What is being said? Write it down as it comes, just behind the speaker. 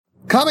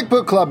Comic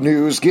Book Club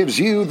News gives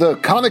you the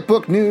comic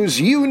book news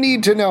you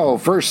need to know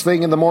first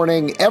thing in the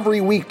morning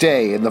every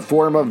weekday in the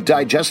form of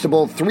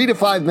digestible 3 to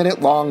 5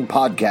 minute long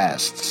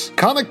podcasts.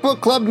 Comic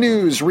Book Club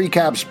News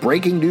recaps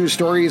breaking news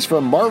stories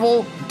from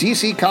Marvel,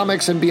 DC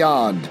Comics, and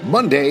beyond,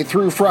 Monday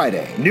through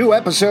Friday. New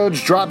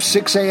episodes drop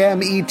 6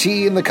 a.m. ET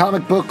in the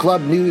Comic Book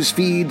Club News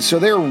feed, so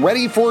they're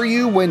ready for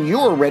you when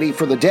you're ready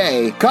for the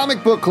day.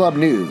 Comic Book Club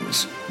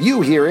News.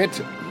 You hear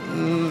it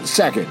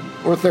second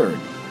or third,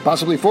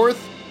 possibly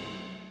fourth.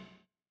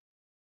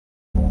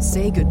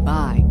 Say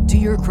goodbye to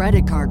your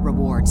credit card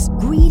rewards.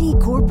 Greedy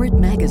corporate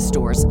mega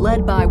stores,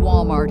 led by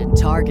Walmart and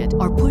Target,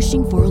 are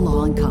pushing for a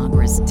law in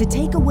Congress to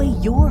take away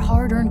your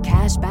hard-earned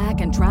cash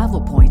back and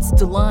travel points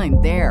to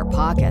line their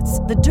pockets.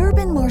 The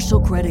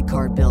Durbin-Marshall credit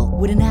card bill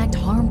would enact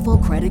harmful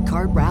credit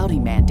card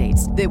routing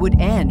mandates that would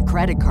end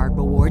credit card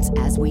rewards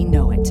as we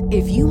know it.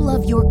 If you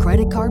love your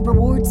credit card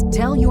rewards,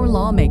 tell your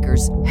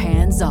lawmakers,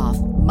 hands off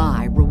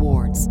my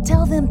rewards.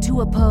 Tell them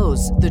to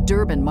oppose the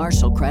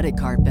Durbin-Marshall credit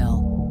card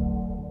bill.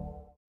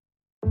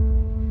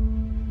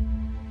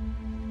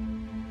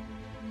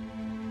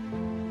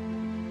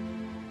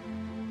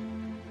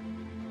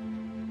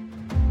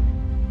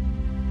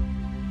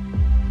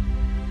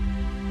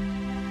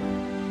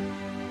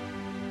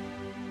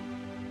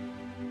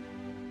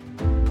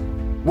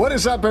 What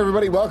is up,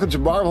 everybody? Welcome to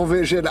Marvel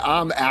Vision.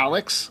 I'm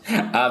Alex.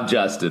 I'm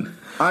Justin.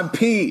 I'm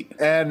Pete.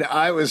 And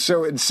I was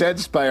so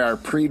incensed by our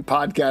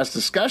pre-podcast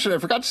discussion, I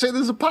forgot to say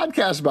this is a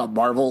podcast about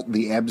Marvel,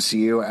 the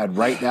MCU, and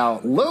right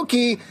now,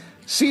 Loki,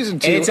 Season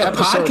 2, and it's a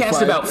podcast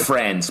 5. about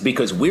friends,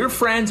 because we're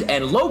friends,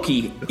 and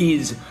Loki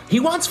he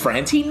wants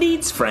friends, he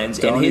needs friends,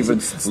 and his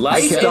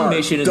life and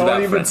mission is about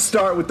friends. Don't even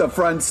start with the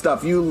friend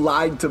stuff. You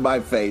lied to my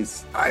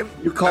face.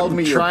 You called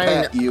me your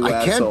pet, you I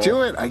asshole. can't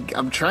do it.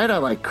 I'm trying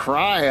to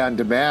cry on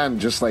demand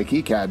just like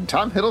he can.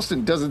 Tom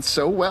Hiddleston does it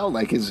so well.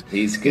 His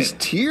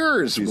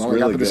tears welling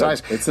really up in his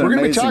eyes. It's an We're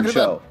going to be amazing talking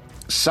show. about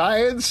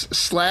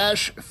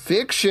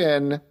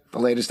science/fiction, the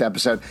latest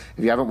episode.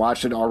 If you haven't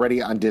watched it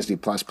already on Disney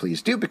Plus,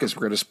 please do, because we're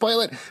going to spoil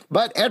it.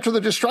 But after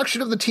the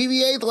destruction of the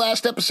TVA, the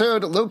last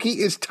episode,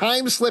 Loki is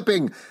time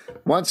slipping.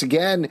 Once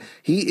again,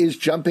 he is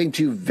jumping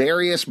to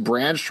various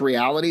branched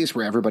realities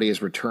where everybody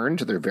is returned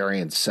to their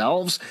variant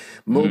selves.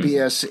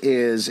 Mobius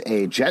is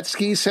a jet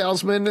ski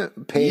salesman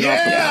paying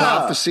off the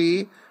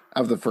prophecy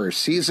of the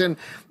first season.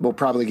 We'll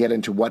probably get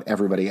into what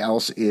everybody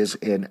else is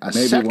in a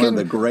second. Maybe one of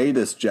the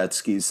greatest jet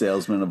ski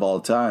salesmen of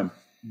all time.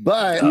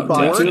 But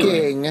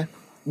working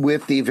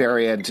with the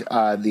variant,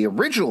 the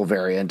original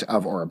variant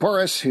of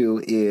Ouroboros,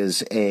 who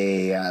is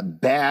a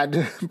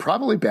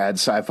probably bad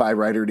sci-fi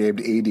writer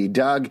named A.D.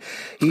 Doug.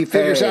 He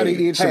figures out he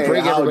needs to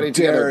bring everybody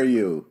together. How dare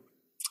you?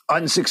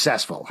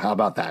 Unsuccessful. How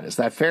about that? Is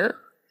that fair?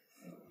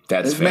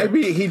 That's fair.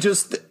 Maybe he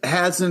just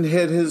hasn't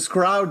hit his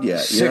crowd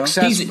yet.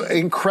 Successful,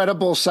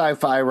 incredible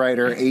sci-fi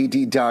writer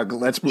A.D. Doug.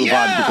 Let's move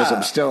on because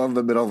I'm still in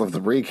the middle of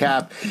the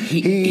recap.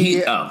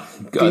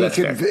 That's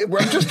fair.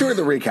 I'm just doing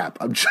the recap.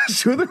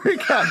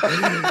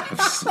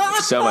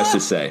 So much to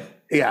say.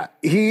 Yeah,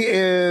 he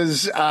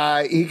is.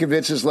 He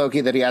convinces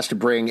Loki that he has to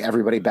bring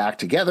everybody back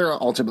together.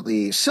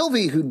 Ultimately,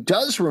 Sylvie, who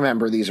does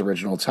remember these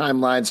original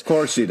timelines, Of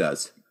course she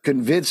does.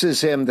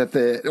 Convinces him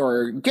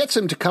gets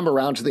him to come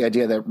around to the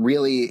idea that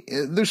really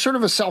there's sort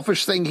of a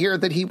selfish thing here,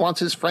 that he wants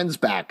his friends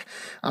back.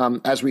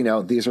 As we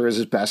know, these are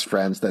his best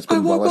friends. That's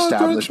been well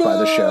established by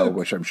the show,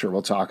 which I'm sure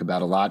we'll talk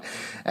about a lot.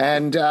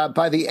 And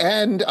by the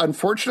end,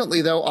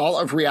 unfortunately, though, all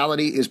of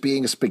reality is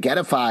being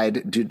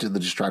spaghettified due to the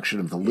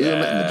destruction of the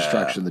Loom and the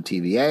destruction of the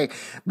TVA.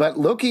 But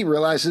Loki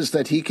realizes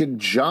that he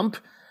can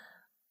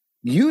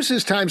use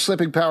his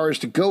time-slipping powers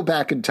to go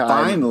back in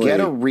time, get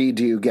a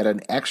redo, get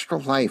an extra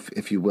life,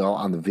 if you will,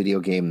 on the video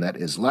game that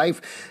is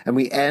life. And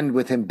we end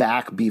with him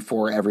back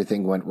before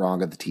everything went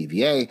wrong at the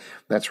TVA.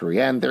 That's where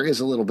we end. There is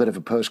a little bit of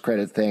a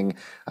post-credit thing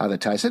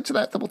that ties into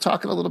that we'll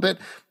talk in a little bit.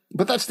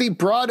 But that's the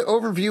broad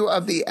overview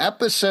of the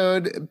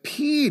episode.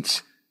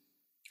 Pete,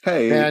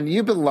 hey, man,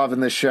 you've been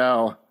loving the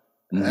show.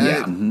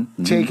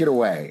 Take it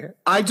away.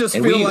 I just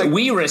feel like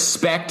we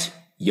respect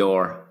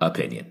your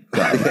opinion.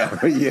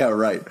 yeah,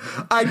 right.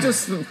 I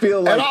just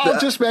feel like, and I'll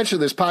just mention,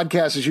 this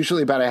podcast is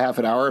usually about a half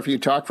an hour. If you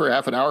talk for a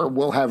half an hour,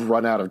 we'll have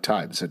run out of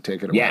time. So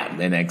take it away. Yeah,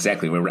 and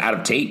exactly. We're out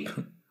of tape.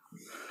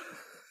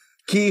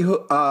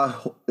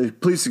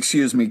 Please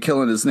excuse me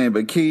killing his name,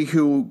 but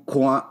Ki-Hu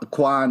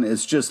Kwan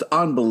is just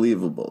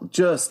unbelievable.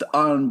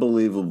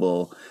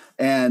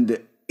 And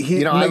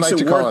he I makes like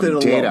to it call worth him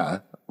it Data,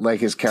 alone.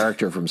 like his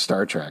character from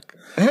Star Trek.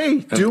 Hey,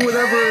 do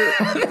whatever,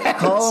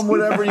 call him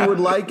whatever you would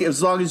like,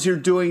 as long as you're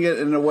doing it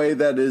in a way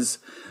that is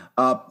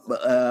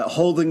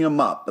holding him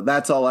up.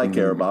 That's all I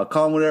care about.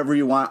 Call him whatever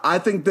you want. I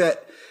think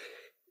that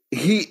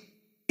he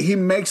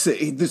makes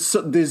it,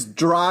 this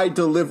dry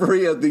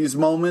delivery of these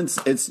moments,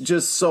 it's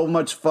just so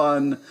much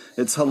fun.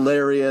 It's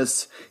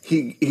hilarious.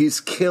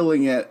 He's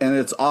killing it, and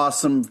it's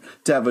awesome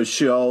to have a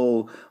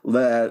show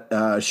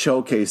that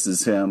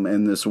showcases him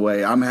in this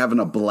way. I'm having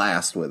a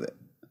blast with it.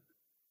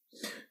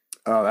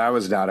 Oh, that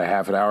was not a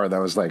half an hour.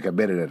 That was like a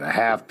minute and a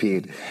half,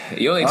 Pete.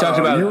 You only talked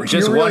about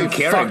just you one really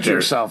character. Fucked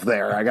yourself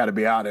there, I got to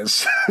be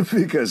honest,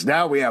 because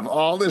now we have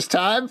all this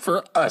time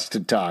for us to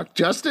talk.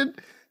 Justin,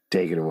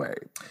 take it away.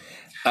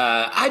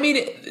 I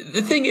mean,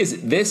 the thing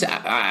is,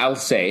 I'll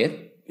say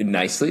it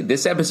nicely.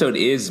 This episode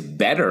is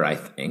better, I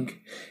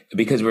think,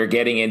 because we're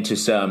getting into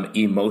some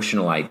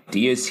emotional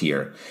ideas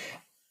here.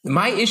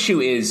 My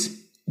issue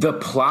is the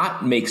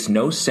plot makes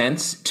no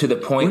sense to the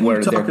point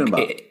where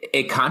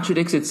it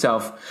contradicts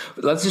itself.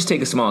 Let's just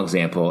take a small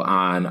example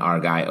on our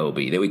guy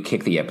Obi that we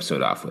kicked the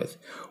episode off with.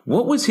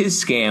 What was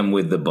his scam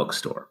with the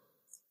bookstore?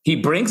 He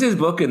brings his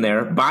book in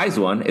there, buys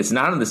one, it's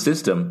not in the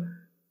system,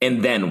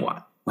 and then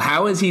what?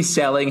 How is he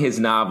selling his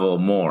novel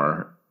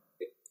more?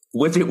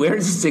 Where's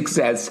his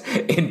success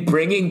in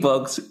bringing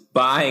books,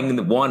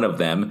 buying one of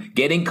them,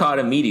 getting caught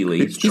immediately?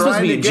 He's supposed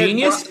to be a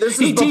genius.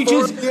 He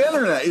teaches the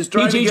internet. He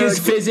teaches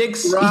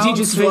physics. He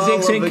teaches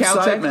physics in Caltech.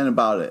 Excitement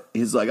about it.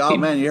 He's like, "Oh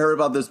man, you heard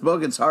about this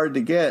book? It's hard to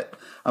get.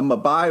 I'm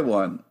gonna buy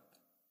one."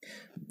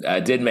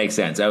 Didn't make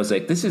sense. I was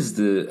like, "This is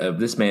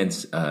this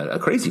man's a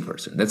crazy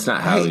person. That's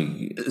not how."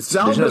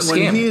 Zalman,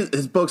 when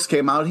his books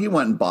came out, he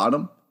went and bought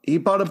them. He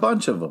bought a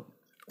bunch of them.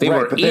 They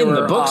were in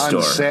the bookstore.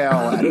 On sale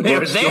at they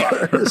were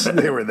there.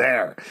 They were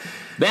there.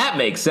 That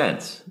makes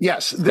sense.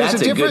 Yes, there's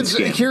a difference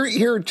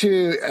here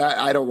too.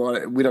 I don't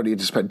want to, we don't need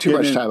to spend too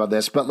much time on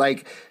this, but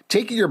like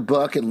taking your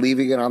book and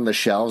leaving it on the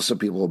shelves so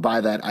people will buy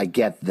that, I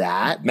get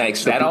that.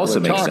 That also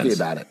makes talking sense.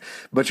 About it,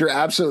 but you're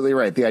absolutely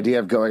right. The idea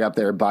of going up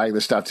there and buying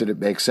the stuff didn't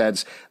make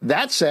sense.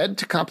 That said,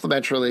 to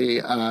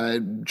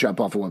complimentarily jump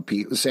off of what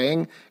Pete was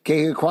saying,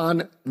 Ke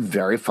Kwan,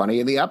 very funny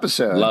in the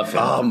episode. Love him.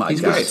 Oh my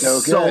God,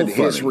 so good.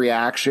 His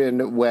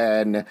reaction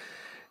when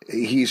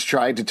he's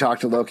trying to talk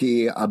to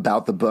Loki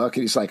about the book,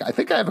 and he's like, I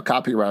think I have a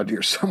copy around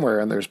here somewhere,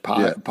 and there's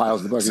piles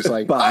of the book. He's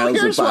like,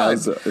 here's one.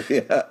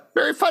 Yeah.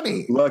 Very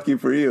funny. Lucky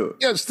for you.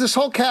 Yes, this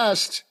whole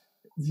cast,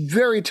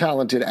 very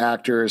talented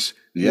actors,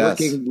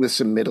 working with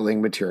some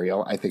middling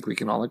material. I think we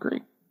can all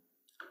agree.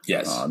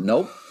 Yes.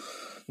 Nope.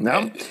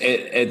 No,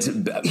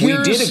 we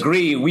did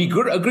agree. We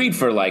agreed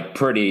for like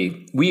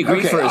pretty. We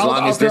agreed for as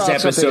long as this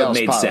episode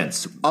made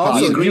sense. Also,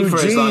 we agreed for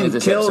as long as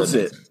this kills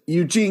episode.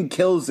 Eugene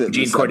kills it.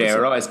 Eugene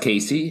Cordero as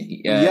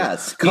Casey.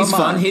 Yes, he's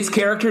fun. His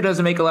character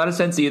doesn't make a lot of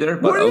sense either.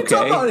 But what are you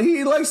talking about?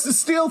 He likes to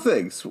steal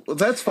things.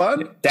 That's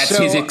fun. That's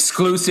his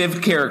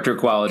exclusive character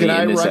quality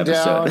in this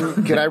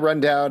episode. Can I run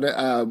down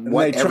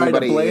what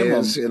everybody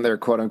is in their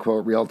quote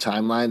unquote real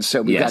timeline?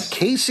 So we got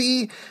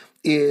Casey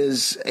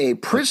is a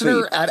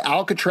prisoner at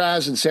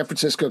Alcatraz in San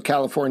Francisco,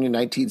 California,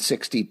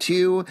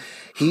 1962.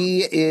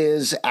 He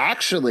is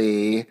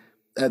actually,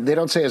 they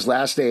don't say his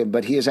last name,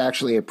 but he is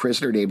actually a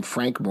prisoner named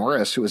Frank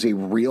Morris, who is a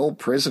real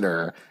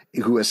prisoner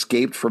who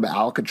escaped from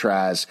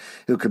Alcatraz,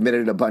 who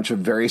committed a bunch of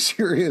very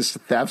serious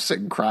thefts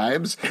and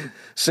crimes.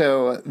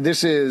 So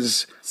this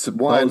is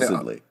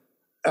supposedly.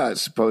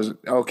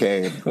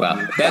 Okay.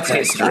 Well, that's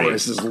history.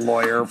 Morris's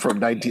lawyer from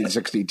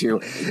 1962.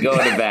 Go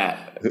to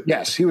bat.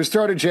 Yes, he was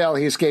thrown in jail.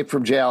 He escaped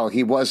from jail.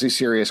 He was a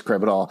serious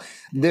criminal.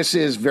 This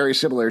is very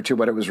similar to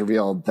when it was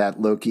revealed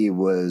that Loki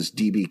was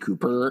D.B.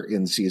 Cooper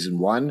in season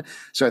 1.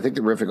 So I think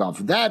they're riffing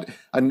off of that.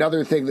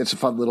 Another thing that's a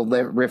fun little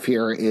riff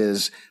here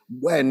is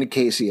when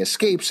Casey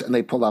escapes and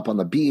they pull up on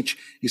the beach,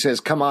 he says,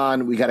 come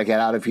on, we got to get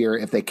out of here.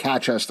 If they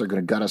catch us, they're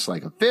going to gut us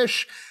like a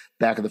fish.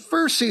 Back in the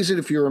first season,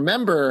 if you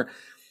remember,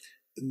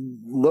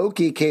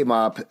 Loki came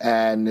up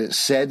and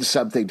said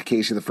something to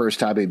Casey the first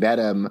time he met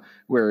him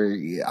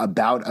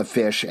about a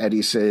fish, and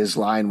his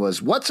line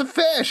was, what's a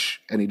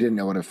fish? And he didn't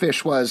know what a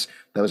fish was.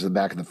 That was the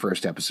back of the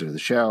first episode of the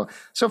show.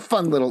 So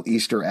fun little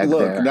Easter egg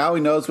there. Now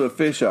he knows what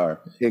fish are.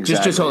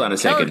 Exactly. Just hold on a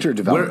second. Character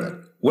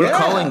development. We're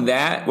calling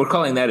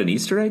that an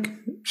Easter egg?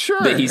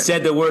 Sure. That he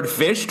said the word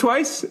fish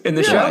twice in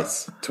the show?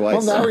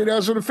 Twice. Well, now he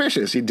knows what a fish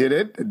is. He did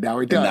it, and now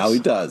he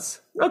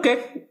does.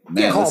 Okay.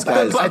 Man,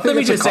 let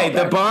me just say,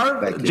 the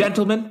bar,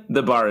 gentlemen,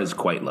 the bar is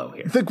quite low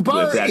here. The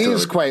bar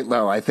is quite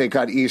low, I think,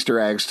 on Easter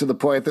eggs, to the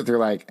point that they're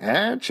like,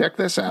 check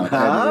this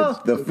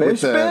out. The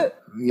fish bit?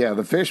 Yeah,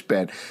 the fish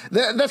bit.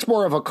 That's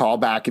more of a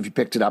callback if you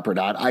picked it up or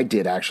not. I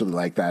did actually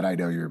like that. I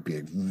know you're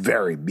being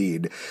very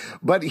mean.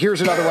 But here's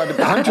another one.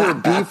 Hunter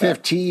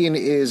B15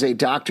 is a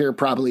doctor,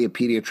 probably a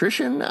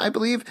pediatrician, I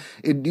believe,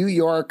 in New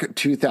York,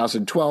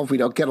 2012. We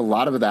don't get a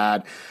lot of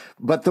that.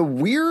 But the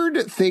weird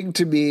thing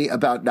to me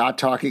about not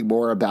talking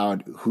more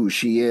about who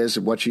she is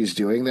and what she's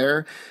doing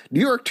there,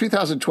 New York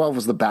 2012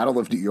 was the Battle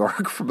of New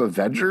York from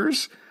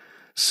Avengers.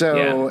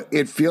 So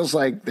it feels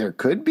like there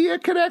could be a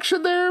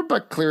connection there,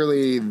 but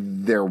clearly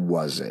there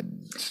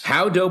wasn't.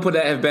 How dope would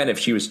that have been if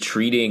she was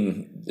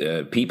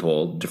treating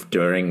people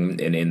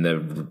during and in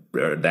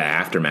the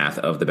aftermath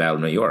of the Battle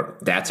of New York?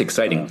 That's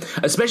exciting,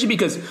 especially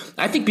because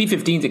I think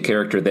B-15 is a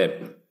character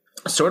that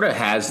sort of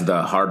has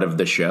the heart of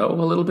the show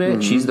a little bit.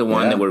 Mm-hmm. She's the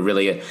one that we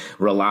really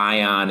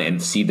rely on and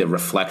see the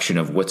reflection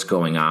of what's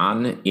going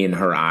on in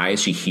her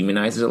eyes. She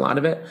humanizes a lot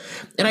of it.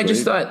 And I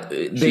just thought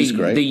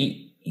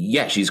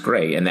yeah, she's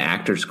great and the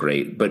actor's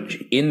great, but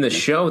in the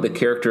show, the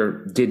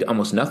character did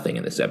almost nothing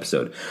in this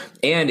episode,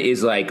 and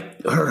is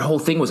like, her whole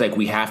thing was like,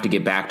 we have to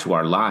get back to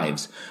our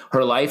lives.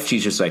 Her life,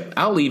 she's just like,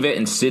 I'll leave it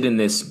and sit in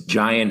this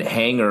giant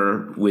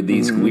hangar with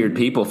these weird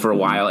people for a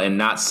while and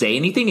not say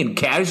anything and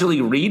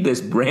casually read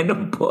this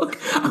random book.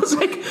 I was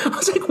like,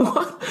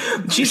 what?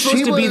 She's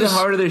supposed to be the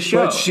heart of the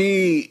show. But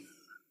she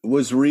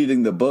was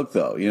reading the book,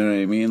 though. You know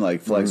what I mean?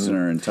 Like flexing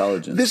her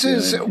intelligence. This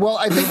is, well,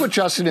 I think what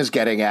Justin is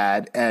getting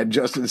at, and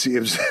Justin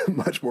seems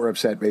much more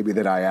upset maybe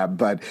than I am,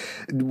 but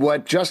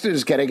what Justin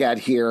is getting at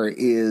here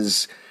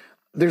is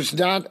there's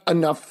not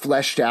enough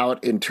fleshed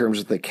out in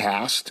terms of the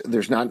cast.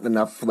 There's not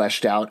enough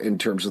fleshed out in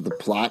terms of the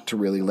plot to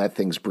really let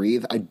things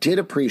breathe. I did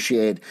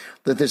appreciate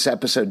that this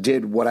episode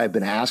did what I've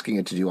been asking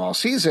it to do all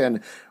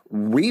season,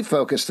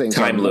 refocus things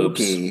on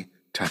Loki.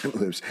 Time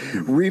loops.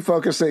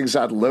 Refocus things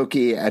on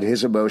Loki and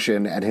his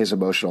emotion and his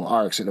emotional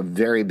arcs in a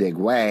very big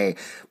way.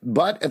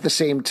 But at the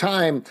same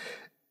time,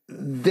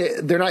 they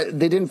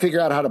didn't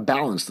figure out how to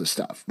balance the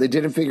stuff. They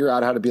didn't figure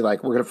out how to be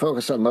like, we're going to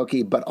focus on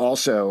Loki, but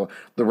also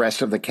the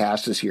rest of the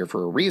cast is here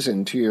for a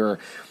reason. To your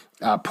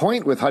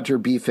point with Hunter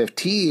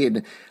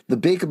B-15, the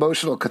big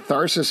emotional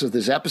catharsis of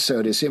this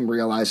episode is him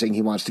realizing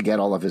he wants to get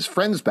all of his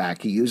friends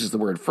back. He uses the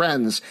word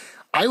friends.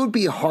 I would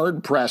be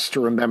hard pressed to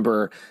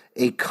remember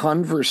a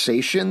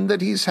conversation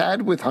that he's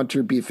had with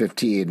Hunter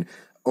B-15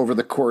 over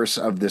the course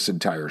of this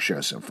entire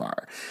show so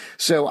far.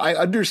 So I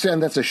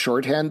understand that's a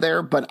shorthand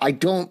there, but I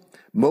don't.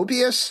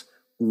 Mobius,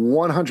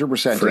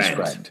 100% his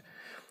friend.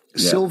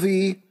 Yeah.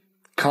 Sylvie,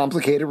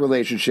 complicated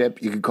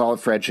relationship. You could call it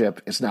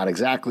friendship. It's not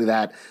exactly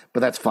that, but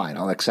that's fine.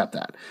 I'll accept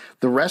that.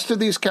 The rest of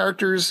these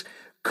characters,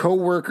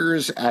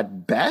 co-workers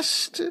at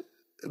best,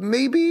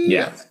 maybe.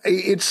 Yeah.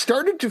 It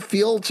started to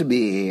feel to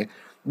me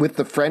with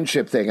the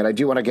friendship thing, and I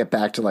do want to get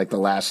back to like the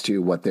last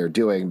two, what they're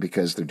doing,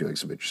 because they're doing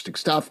some interesting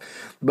stuff,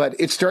 but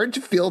it started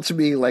to feel to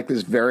me like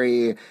this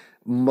very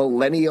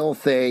millennial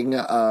thing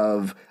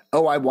of,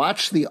 oh, I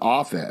watched The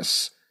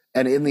Office,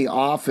 and in The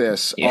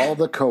Office, all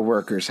the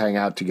coworkers hang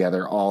out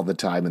together all the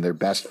time and they're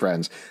best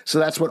friends. So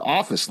that's what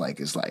Office Like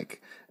is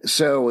like.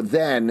 So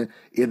then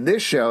in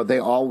this show, they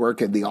all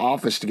work in the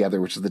office together,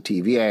 which is the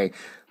TVA.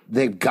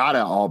 They've got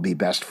to all be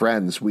best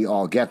friends. We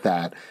all get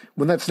that.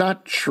 When that's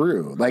not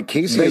true. Like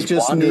Casey they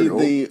just need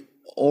the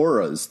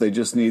auras. They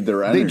just need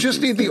their energy. They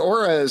just need the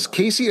auras.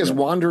 Casey has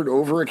wandered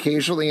over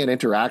occasionally and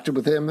interacted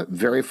with him.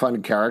 Very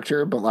fun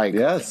character, but like,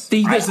 yes,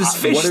 he does this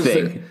fish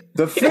thing.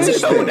 The fish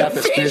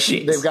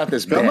thing. They've got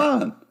this bit. Come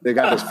on. They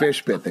got this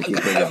fish bit they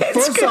keep bringing up.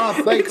 First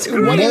off, like,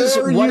 what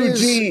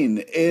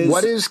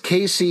is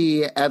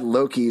Casey and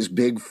Loki's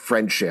big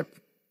friendship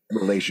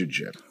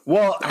relationship?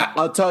 Well,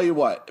 I'll tell you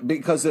what,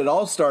 because it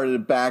all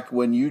started back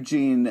when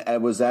Eugene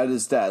was at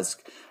his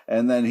desk,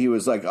 and then he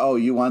was like, oh,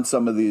 you want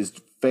some of these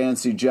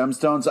fancy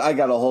gemstones? I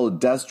got a whole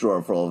desk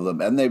drawer full of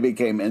them, and they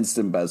became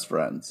instant best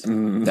friends.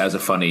 That was a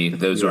funny,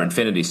 those were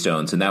Infinity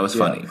Stones, and that was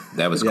funny.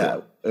 That was cool. Yeah,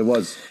 it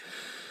was.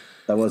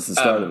 That was the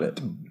start of it.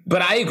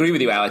 But I agree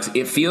with you, Alex.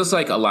 It feels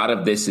like a lot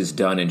of this is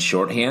done in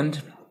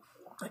shorthand,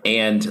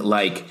 and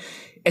like,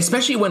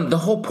 especially when the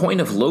whole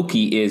point of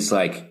Loki is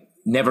like,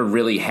 never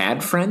really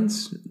had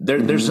friends.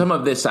 There's some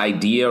of this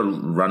idea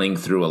running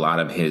through a lot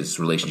of his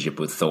relationship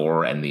with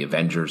Thor and the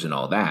Avengers and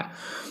all that.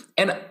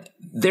 And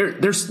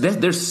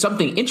there's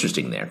something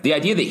interesting there. The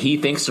idea that he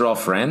thinks they're all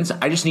friends.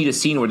 I just need a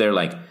scene where they're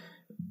like,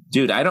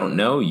 dude, I don't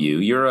know you.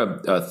 You're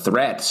a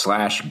threat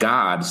 /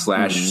 god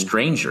 /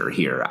 stranger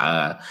here.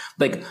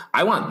 Like,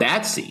 I want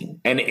that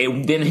scene. And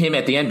then him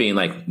at the end being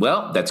like,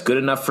 well, that's good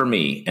enough for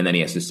me. And then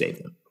he has to save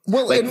them.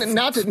 Well, like, and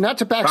not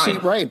to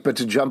backseat right, but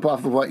to jump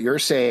off of what you're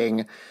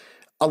saying,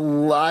 a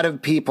lot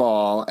of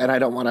people, and I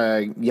don't want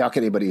to yuck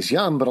anybody's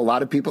yum, but a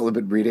lot of people have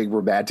been reading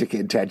romantic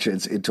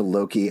intentions into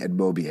Loki and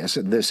Mobius,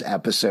 and this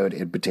episode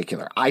in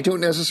particular. I don't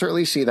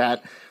necessarily see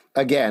that.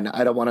 Again,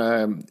 I don't want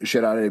to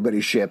shit on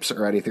anybody's ships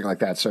or anything like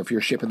that. So if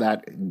you're shipping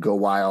that, go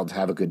wild,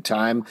 have a good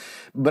time.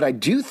 But I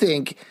do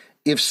think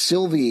if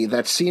Sylvie,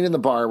 that scene in the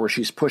bar where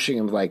she's pushing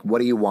him like, what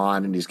do you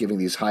want? And he's giving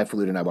these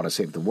highfalutin, I want to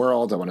save the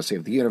world. I want to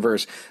save the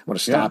universe. I want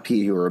to stop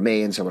He Who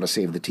Remains. I want to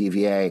save the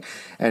TVA.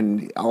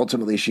 And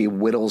ultimately she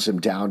whittles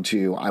him down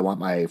to, I want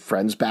my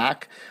friends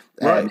back.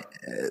 Right.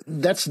 And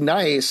that's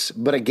nice.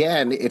 But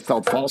again, it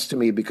felt false to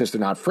me because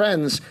they're not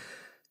friends.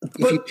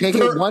 If you take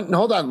it one,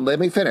 hold on, let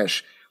me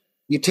finish.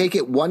 You take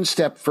it one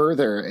step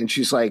further and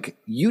she's like,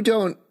 you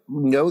don't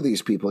know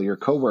these people, your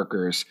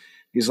coworkers.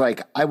 He's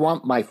like, I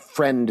want my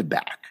friend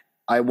back.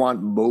 I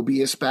want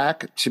Mobius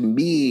back. To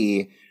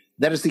me,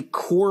 that is the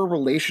core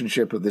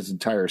relationship of this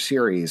entire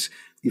series.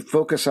 You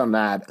focus on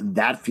that,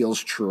 that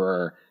feels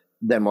truer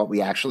than what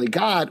we actually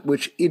got,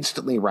 which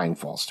instantly rang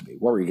false to me.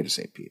 What were you going to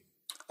say, Pete?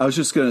 I was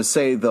just going to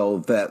say, though,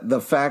 that the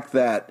fact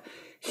that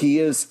he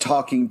is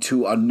talking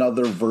to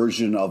another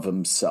version of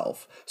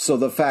himself. So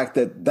the fact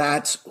that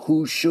that's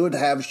who should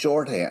have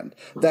shorthand,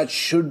 that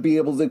should be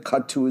able to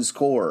cut to his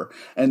core.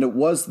 And it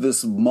was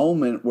this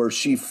moment where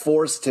she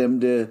forced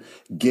him to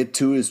get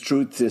to his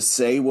truth, to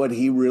say what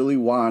he really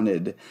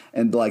wanted.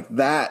 And like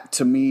that,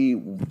 to me,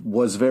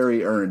 was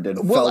very earned.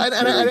 And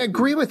I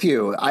agree with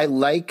you. I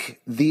like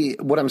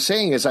what I'm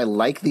saying is I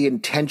like the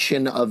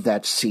intention of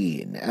that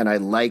scene and I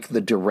like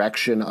the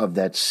direction of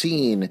that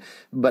scene,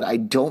 but I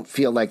don't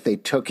feel like they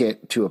took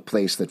it to a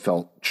place that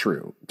felt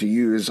true, to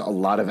use a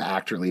lot of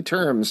actorly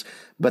terms,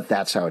 but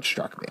that's how it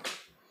struck me.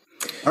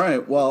 All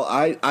right. Well,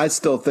 I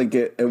still think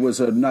it was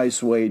a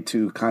nice way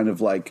to kind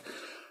of like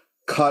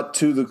cut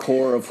to the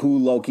core of who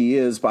Loki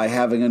is by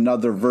having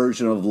another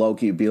version of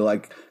Loki be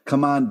like,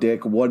 come on,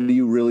 Dick, what are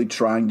you really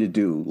trying to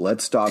do?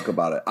 Let's talk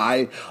about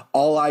it.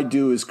 All I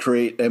do is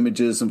create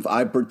images and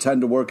I pretend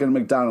to work at a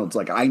McDonald's.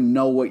 Like, I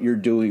know what you're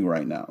doing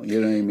right now.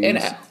 You know what I mean?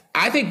 And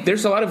I think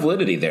there's a lot of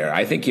validity there.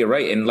 I think you're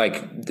right. And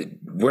like,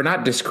 we're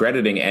not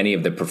discrediting any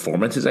of the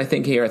performances, I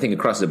think, here. I think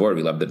across the board,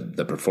 we love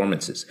the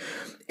performances.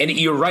 And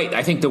you're right.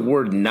 I think the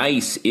word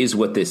nice is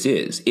what this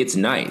is. It's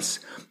nice.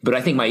 But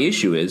I think my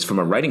issue is, from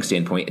a writing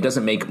standpoint, it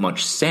doesn't make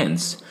much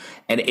sense.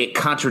 And it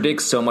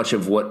contradicts so much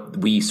of what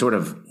we sort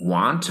of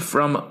want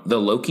from the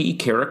Loki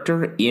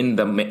character in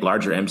the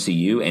larger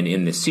MCU and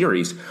in this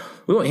series.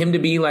 We want him to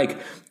be like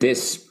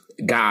this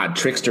god,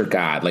 trickster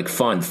god, like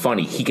fun,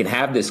 funny. He can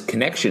have this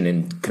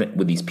connection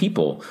with these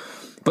people.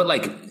 But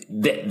like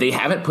they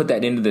haven't put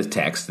that into the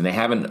text, and they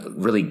haven't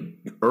really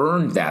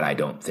earned that, I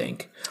don't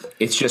think.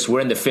 It's just we're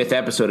in the 5th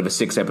episode of a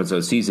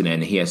 6-episode season,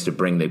 and he has to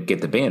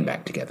get the band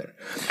back together.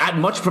 I'd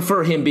much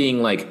prefer him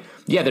being like,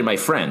 yeah, they're my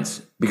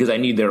friends because I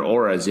need their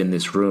auras in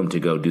this room to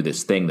go do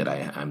this thing that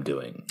I'm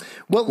doing.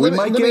 Well, let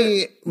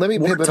me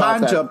we're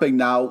time jumping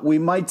now. We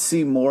might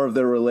see more of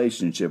their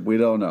relationship. We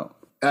don't know.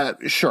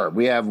 Sure,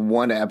 we have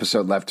one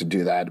episode left to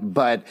do that,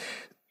 but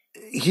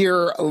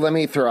here, let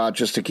me throw out,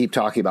 just to keep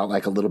talking about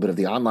like a little bit of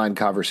the online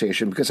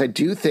conversation, because I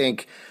do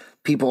think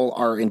people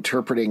are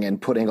interpreting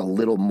and putting a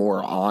little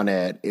more on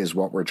it is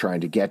what we're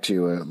trying to get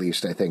to, at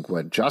least I think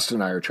what Justin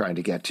and I are trying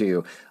to get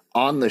to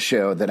on the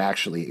show that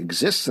actually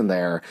exists in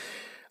there.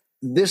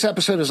 This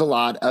episode is a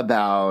lot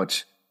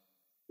about,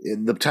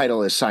 the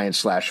title is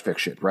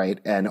science/fiction, right?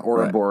 And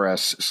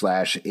Ouroboros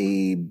 /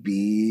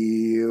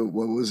 AB,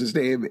 what was his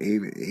name?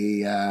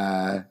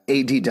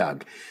 AD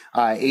Doug.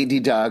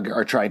 AD Doug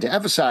are trying to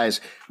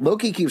emphasize,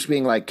 Loki keeps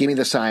being like, give me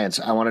the science.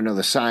 I want to know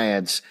the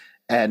science.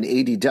 And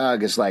AD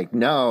Doug is like,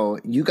 no,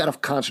 you got to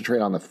concentrate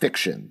on the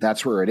fiction.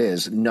 That's where it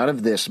is. None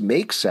of this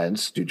makes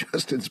sense, to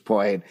Justin's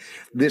point.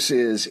 This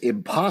is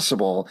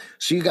impossible.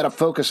 So you got to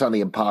focus on the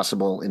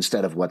impossible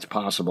instead of what's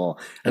possible.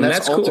 And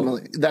that's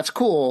ultimately, cool. That's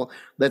cool.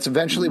 That's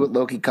eventually what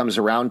Loki comes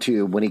around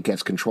to when he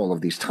gets control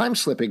of these time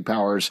slipping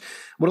powers.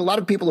 What a lot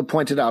of people have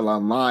pointed out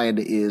online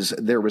is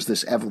there was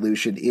this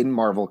evolution in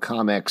Marvel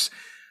Comics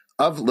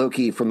of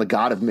Loki from the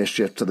god of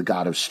mischief to the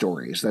god of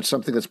stories. That's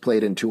something that's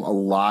played into a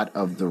lot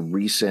of the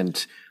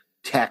recent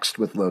text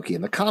with Loki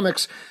in the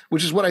comics,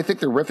 which is what I think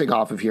they're riffing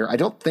off of here. I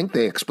don't think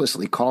they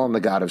explicitly call him the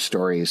god of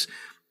stories,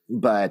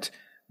 but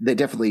they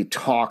definitely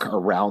talk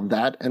around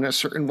that in a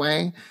certain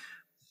way.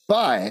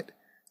 But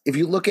if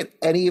you look at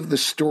any of the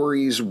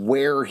stories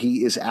where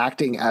he is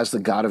acting as the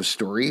god of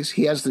stories,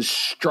 he has this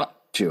strut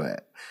to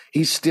it.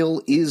 He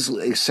still is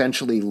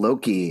essentially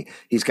Loki.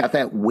 He's got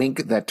that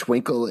wink, that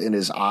twinkle in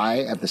his eye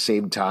at the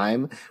same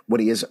time. When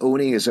he is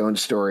owning his own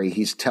story,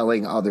 he's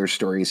telling other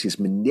stories. He's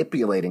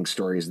manipulating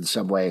stories in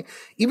some way.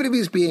 Even if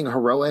he's being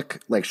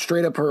heroic, like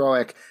straight up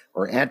heroic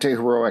or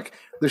anti-heroic,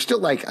 there's still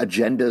like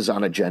agendas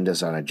on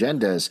agendas on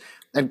agendas.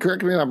 And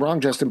correct me if I'm wrong,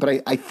 Justin,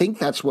 but I think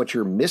that's what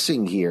you're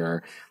missing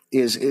here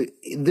is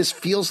this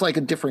feels like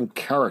a different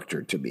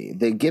character to me.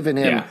 They've given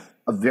him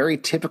a very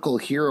typical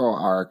hero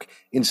arc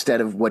instead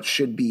of what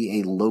should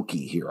be a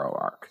Loki hero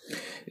arc.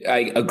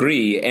 I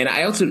agree. And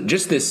I also,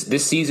 just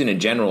this season in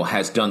general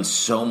has done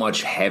so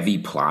much heavy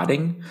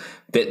plotting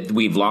that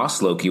we've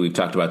lost Loki. We've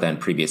talked about that in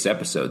previous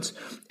episodes.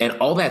 And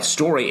all that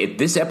story,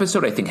 this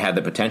episode, I think, had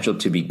the potential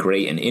to be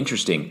great and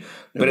interesting.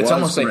 But it's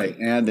almost like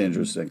and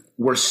interesting.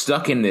 We're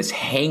stuck in this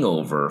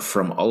hangover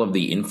from all of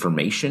the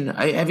information.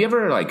 Have you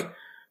ever like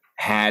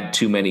had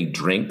too many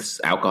drinks,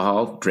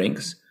 alcohol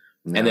drinks?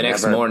 No, and the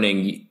next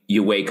morning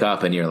you wake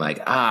up and you're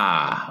like,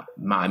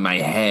 my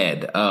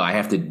head. Oh, I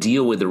have to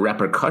deal with the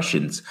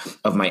repercussions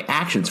of my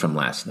actions from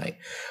last night.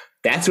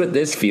 That's what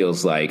this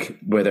feels like,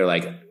 where they're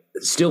like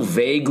still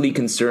vaguely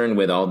concerned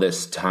with all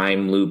this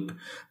time loop,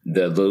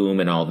 the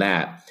loom and all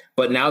that.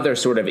 But now they're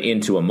sort of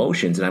into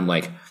emotions. And I'm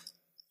like,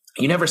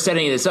 you never set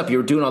any of this up. You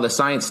were doing all the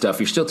science stuff.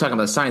 You're still talking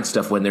about the science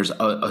stuff when there's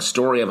a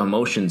story of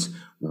emotions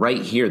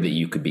right here that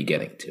you could be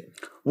getting to.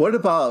 What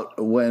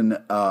about when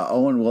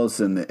Owen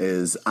Wilson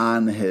is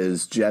on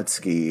his jet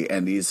ski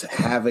and he's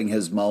having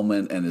his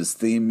moment and his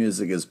theme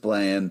music is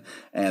playing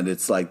and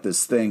it's like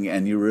this thing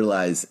and you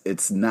realize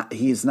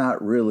he's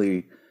not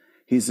really,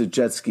 he's a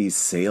jet ski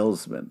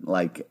salesman,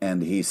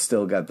 and he's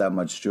still got that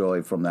much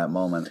joy from that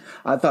moment.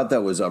 I thought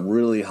that was a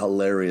really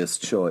hilarious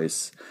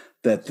choice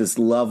that this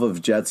love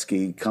of jet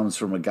ski comes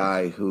from a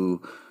guy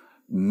who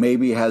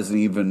maybe hasn't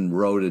even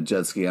rode a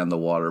jet ski on the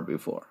water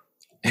before.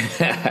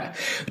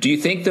 Do you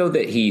think, though,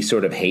 that he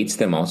sort of hates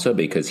them also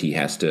because he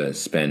has to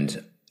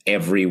spend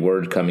every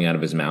word coming out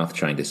of his mouth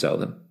trying to sell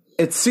them?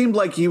 It seemed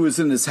like he was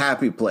in his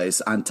happy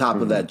place on top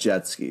of that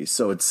jet ski.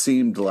 So it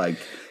seemed like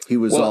he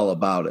was all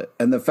about it.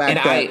 And the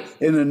fact that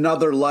in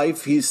another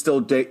life he's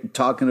still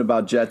talking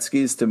about jet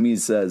skis, to me,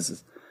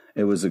 says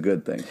it was a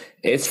good thing.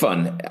 It's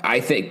fun.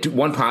 I think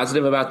one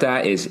positive about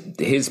that is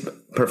his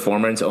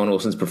performance, Owen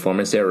Wilson's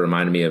performance there,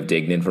 reminded me of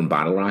Dignan from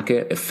Bottle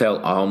Rocket. It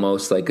felt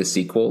almost like a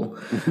sequel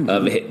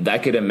of it. I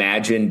could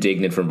imagine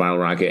Dignan from Bottle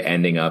Rocket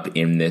ending up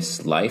in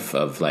this life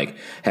of like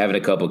having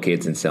a couple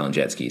kids and selling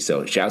jet skis.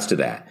 So shouts to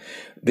that.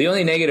 The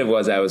only negative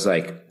was I was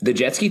like, the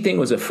jet ski thing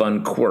was a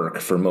fun quirk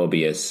for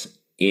Mobius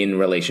in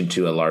relation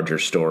to a larger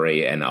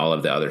story and all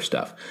of the other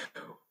stuff.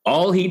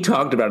 All he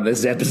talked about in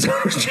this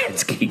episode was jet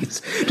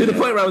skis, to the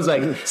point where I was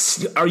like,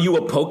 are you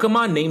a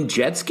Pokemon named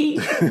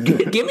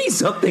Jetski? Give me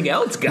something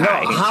else, guy.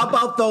 No, how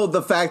about, though,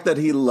 the fact that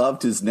he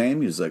loved his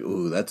name? He was like,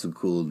 ooh, that's a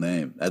cool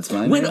name. That's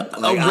my when name.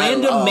 a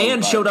random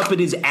man showed up at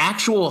his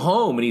actual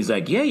home, and he's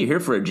like, yeah, you're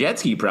here for a jet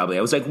ski, probably.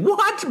 I was like,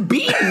 what?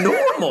 Be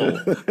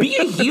normal. Be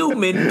a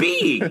human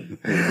being.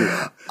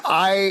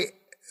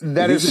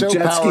 That is so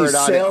powered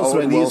on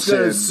Owen Wilson. He's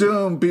going to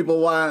assume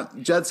people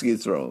want jet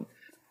skis from him.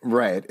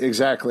 Right,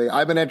 exactly.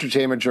 I'm an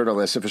entertainment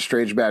journalist. If a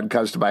strange man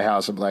comes to my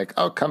house, I'm like,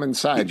 oh, come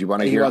inside. You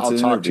want to hear? I'll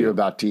talk to you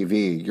about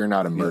TV. You're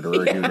not a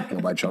murderer. You don't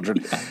kill my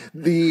children.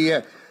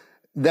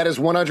 That is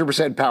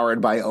 100% powered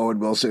by Owen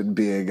Wilson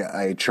being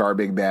a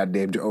charming man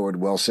named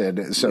Owen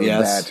Wilson. So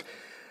that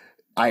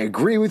I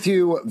agree with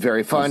you.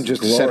 Very fun.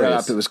 Just to set it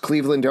up, it was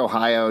Cleveland,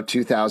 Ohio,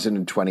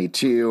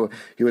 2022.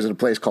 He was in a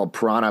place called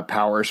Piranha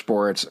Power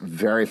Sports.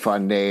 Very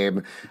fun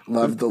name.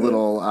 Loved the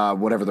little,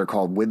 whatever they're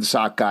called,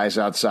 windsock guys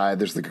outside.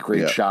 There's like a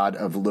great shot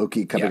of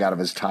Loki coming out of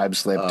his time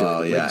slip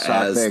doing the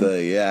windsock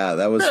thing.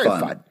 That was very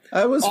fun.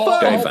 That was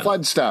fun. All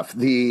fun stuff.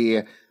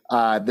 The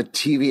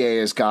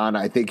TVA is gone.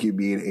 I think you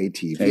mean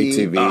ATV.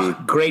 ATV.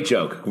 Oh, great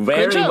joke.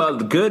 Very well.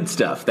 Good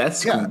stuff.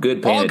 That's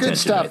good paying attention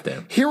stuff. Right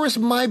there. Here was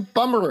my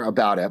bummer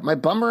about it.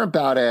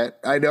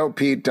 I know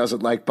Pete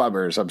doesn't like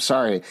bummers. I'm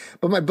sorry.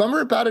 But my bummer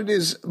about it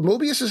is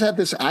Mobius has had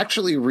this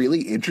actually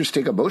really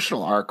interesting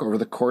emotional arc over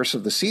the course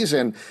of the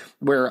season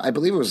where I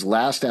believe it was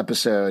last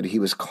episode he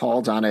was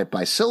called on it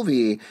by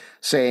Sylvie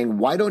saying,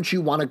 why don't you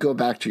want to go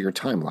back to your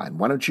timeline?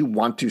 Why don't you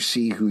want to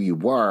see who you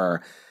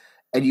were?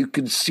 And you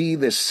could see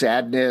this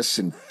sadness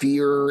and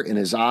fear in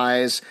his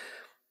eyes.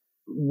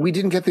 We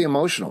didn't get the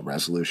emotional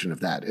resolution of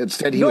that.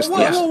 Instead, he was...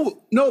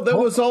 that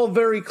was all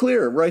very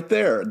clear right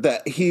there,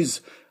 that he's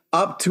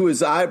up to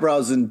his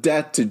eyebrows in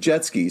debt to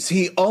jet skis.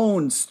 He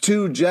owns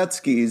 2 jet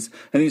skis,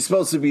 and he's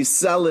supposed to be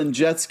selling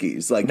jet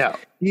skis.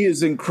 He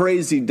is in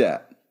crazy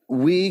debt.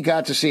 We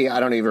got to see,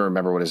 I don't even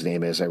remember what his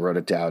name is. I wrote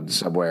it down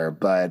somewhere,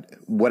 but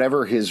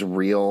whatever his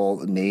real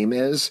name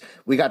is,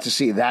 we got to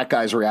see that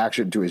guy's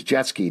reaction to his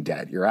jet ski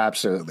debt. You're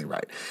absolutely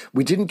right.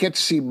 We didn't get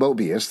to see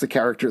Mobius, the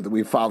character that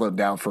we followed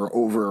now for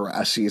over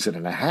a season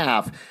and a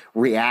half,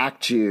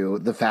 react to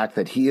the fact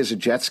that he is a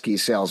jet ski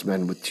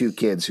salesman with 2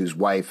 kids whose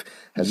wife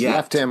has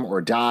left him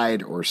or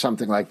died or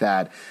something like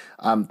that.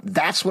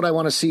 That's what I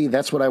want to see.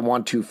 That's what I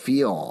want to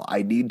feel.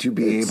 I need to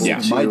be able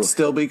to... might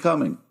still be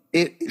coming.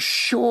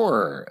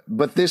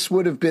 But this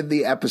would have been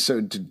the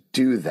episode to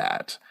do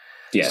that.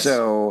 Yes.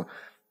 So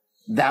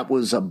that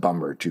was a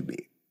bummer to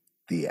me.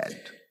 The end.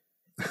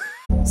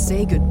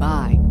 Say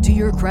goodbye to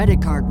your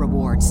credit card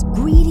rewards.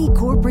 Greedy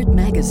corporate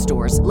mega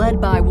stores, led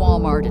by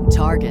Walmart and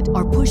Target,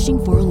 are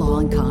pushing for a law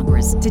in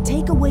Congress to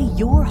take away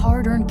your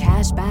hard-earned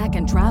cash back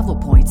and travel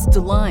points to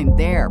line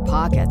their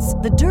pockets.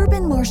 The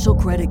Durbin-Marshall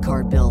credit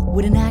card bill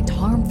would enact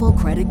harmful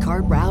credit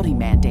card routing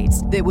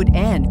mandates that would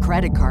end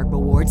credit card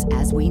rewards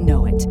as we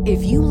know it.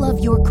 If you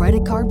love your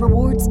credit card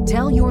rewards,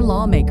 tell your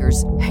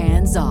lawmakers,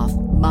 hands off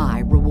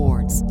my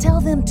rewards.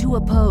 Tell them to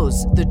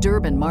oppose the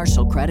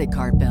Durbin-Marshall credit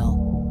card bill.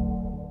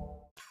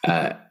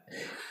 And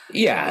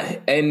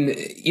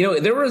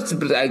there was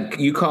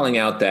you calling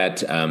out that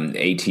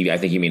ATV. I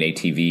think you mean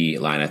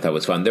ATV line. I thought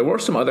was fun. There were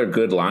some other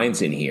good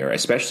lines in here,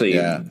 especially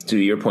to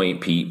your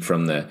point, Pete,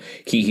 from the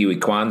Kihiwi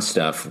Kwan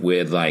stuff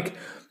with like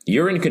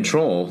you're in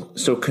control,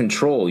 so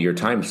control your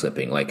time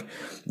slipping. Like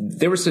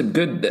there was some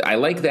good. I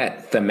like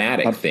that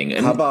thematic thing.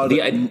 And how about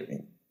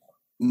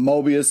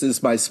Mobius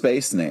is my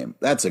space name?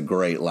 That's a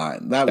great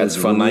line. That's was a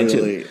fun line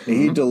too.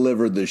 He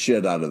delivered the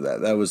shit out of that.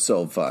 That was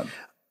so fun.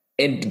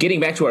 And getting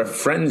back to our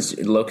friends,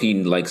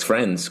 Loki likes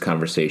friends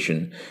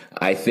conversation,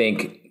 I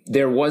think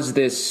there was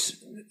this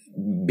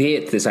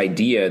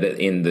idea that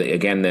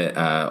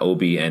that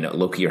Obi and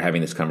Loki are having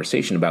this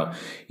conversation about,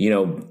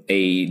 we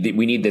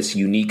need this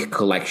unique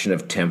collection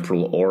of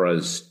temporal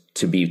auras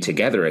to be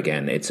together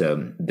again. That's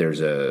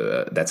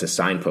a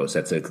signpost.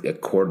 That's a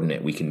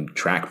coordinate we can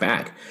track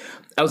back.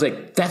 I was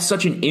like, that's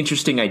such an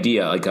interesting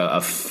idea, like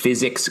a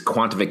physics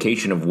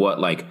quantification of what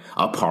like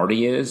a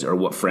party is or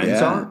what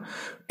friends are.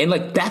 And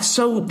like, that's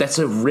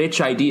a rich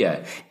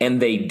idea.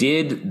 And they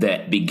did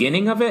the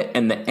beginning of it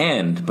and the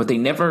end, but they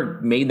never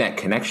made that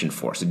connection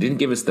for us. It didn't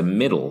give us the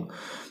middle.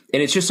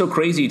 And it's just so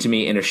crazy to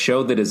me in a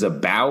show that is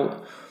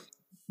about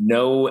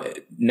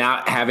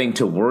not having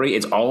to worry.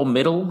 It's all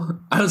middle.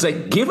 I was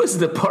like, give us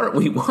the part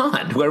we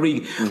want where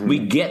we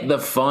get the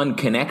fun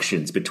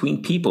connections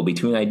between people,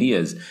 between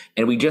ideas,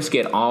 and we just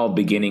get all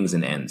beginnings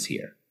and ends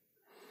here.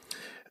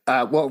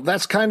 Well,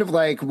 that's kind of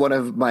like one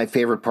of my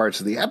favorite parts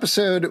of the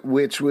episode,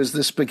 which was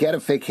the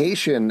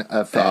spaghettification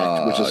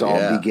effect, which is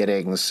all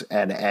beginnings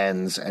and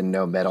ends and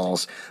no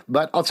middles.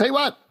 But I'll tell you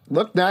what,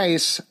 looked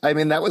nice. I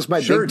mean, that was my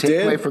big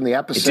takeaway from the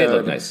episode. It did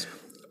look nice.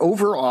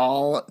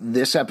 Overall,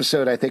 this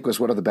episode, I think, was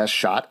one of the best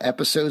shot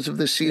episodes of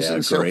this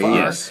season so far.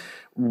 Yes.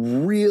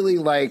 Really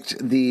liked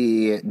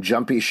the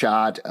jumpy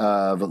shot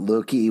of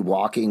Loki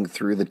walking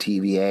through the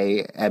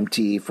TVA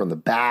empty from the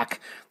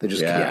back. They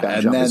just keep that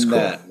and jump. then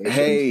that,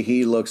 hey,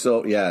 he looks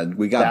so,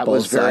 we got that both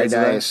was very sides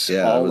nice. Of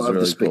that. Yeah, all was of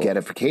really the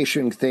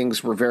spaghettification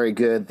things were very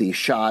good. The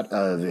shot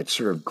of it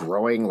sort of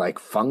growing like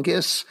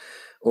fungus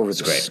over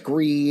the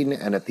screen,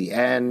 and at the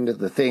end,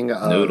 the thing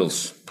of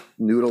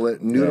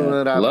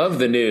noodling it up. Love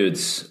the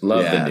nudes.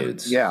 The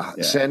nudes. Yeah.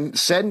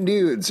 Send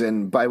nudes,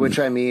 and by which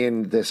I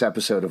mean this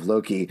episode of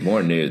Loki.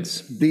 More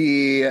nudes.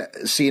 The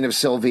scene of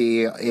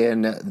Sylvie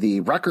in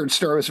the record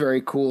store was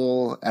very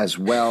cool as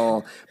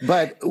well.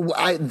 But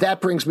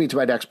that brings me to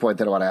my next point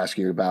that I want to ask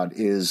you about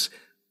is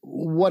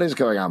what is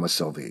going on with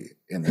Sylvie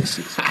in this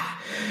season?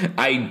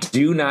 I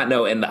do not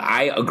know, and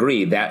I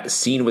agree that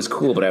scene was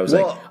cool, but I was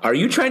like, are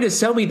you trying to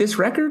sell me this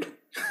record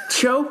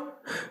show?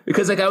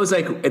 Because like I was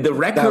like, the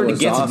record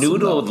gets awesome,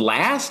 noodled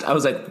last. I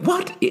was like,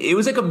 what? It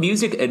was like a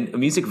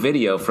music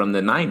video from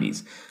the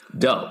 90s.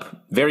 Dope,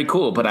 very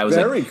cool. But I was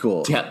very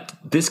cool. Yeah,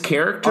 this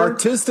character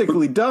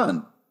artistically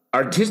done,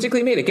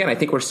 artistically made. Again, I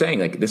think we're saying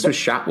like this was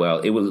shot well.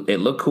 It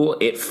looked cool.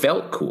 It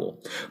felt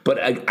cool.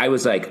 But I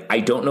was like, I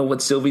don't know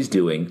what Sylvie's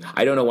doing.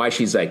 I don't know why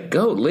she's like,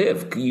 go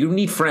live. You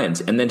need friends,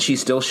 and then she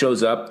still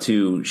shows up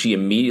she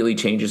immediately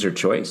changes her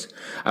choice.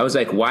 I was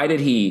like, why did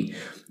he?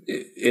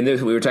 We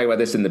were talking about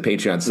this in the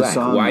Patreon Slack.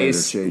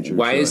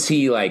 Why is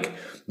he like,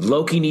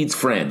 Loki needs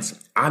friends?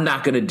 I'm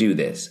not going to do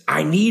this.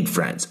 I need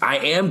friends. I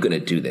am going to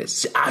do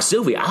this.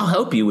 Sylvie, I'll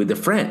help you with the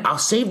friend. I'll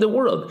save the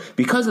world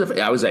because of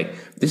the. I was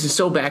like, this is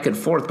so back and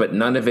forth, but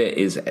none of it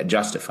is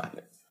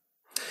justified.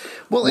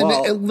 Well,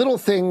 and little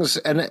things,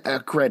 and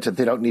granted,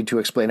 they don't need to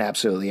explain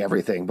absolutely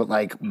everything, but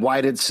like, why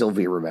did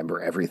Sylvie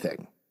remember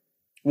everything?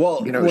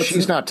 Well,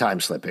 she's not time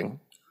slipping.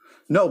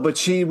 No, but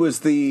she was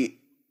the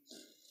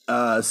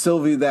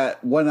Sylvie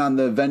that went on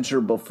the adventure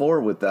before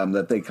with them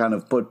that they kind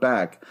of put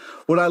back.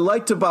 What I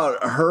liked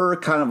about her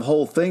kind of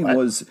whole thing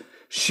was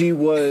she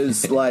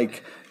was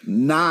like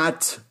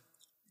not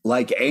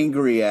like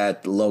angry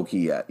at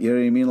Loki yet. You know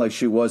what I mean? Like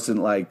she wasn't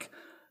like,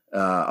 you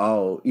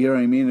know what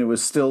I mean? It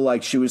was still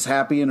like she was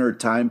happy in her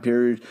time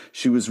period.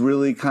 She was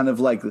really kind of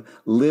like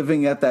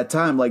living at that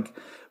time, like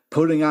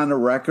putting on a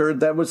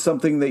record. That was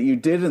something that you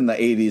did in the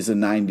 80s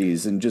and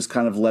 90s and just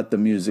kind of let the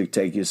music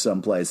take you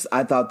someplace.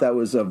 I thought that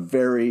was a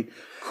very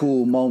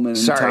cool moment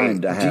in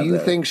time to have. Do you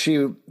think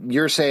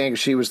you're saying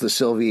she was the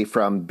Sylvie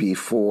from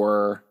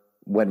before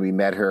when we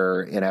met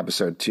her in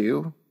episode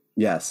 2?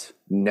 Yes.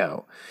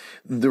 No.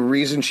 The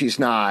reason she's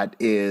not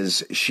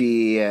is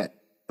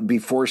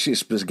before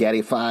she's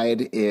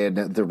spaghettified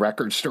in the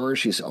record store,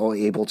 she's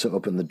able to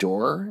open the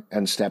door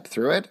and step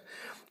through it.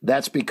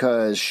 That's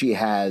because she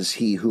has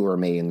He Who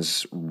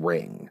Remains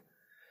ring.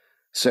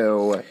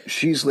 So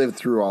she's lived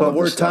through all of this. But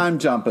we're time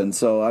jumping,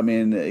 so I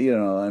mean,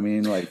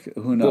 like,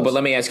 who knows? Well, but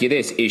let me ask you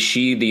this. Is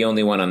she the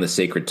only one on the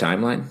sacred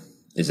timeline?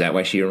 Is that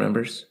why she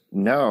remembers?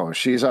 No,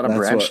 she's on a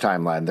branch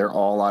timeline. They're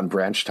all on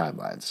branch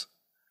timelines.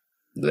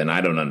 Then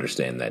I don't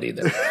understand that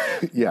either.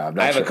 Yeah,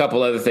 I have a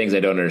couple other things I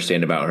don't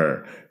understand about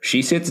her.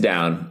 She sits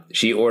down.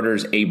 She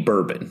orders a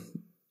bourbon.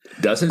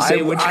 Doesn't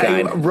say which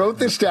kind. I wrote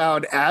this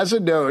down as a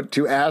note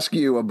to ask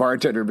you, a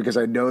bartender, because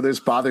I know this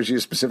bothers you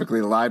specifically.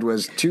 The line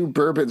was 2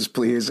 bourbons,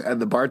 please.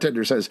 And the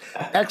bartender says,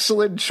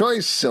 excellent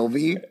choice,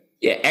 Sylvie.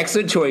 Yeah,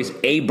 excellent choice,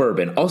 a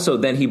bourbon. Also,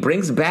 then he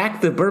brings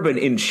back the bourbon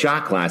in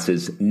shot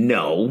glasses.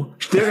 No.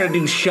 They're going to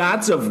do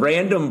shots of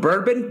random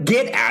bourbon?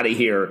 Get out of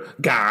here,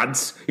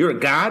 gods. You're a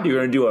god? You're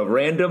going to do a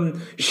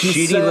random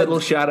shitty little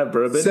shot of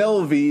bourbon?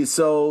 Sylvie,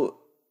 so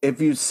if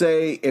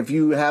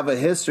you have a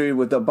history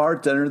with a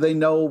bartender, they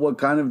know what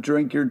kind of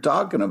drink you're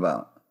talking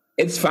about.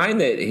 It's fine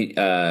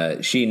that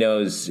she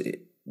knows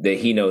that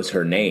he knows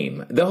her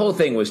name. The whole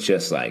thing was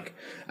just like,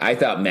 I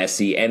thought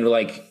messy and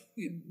like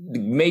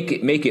make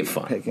it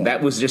fun.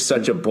 That was just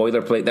such a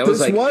boilerplate. That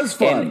was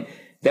fun.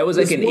 That was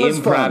like an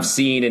improv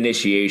scene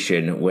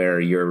initiation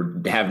where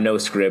you have no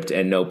script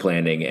and no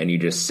planning and you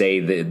just say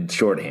the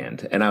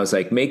shorthand. And I was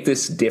like, make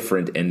this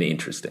different and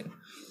interesting.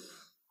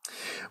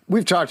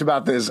 We've talked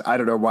about this. I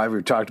don't know why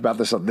we've talked about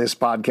this on this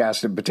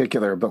podcast in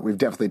particular, but we've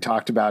definitely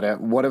talked about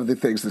it. One of the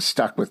things that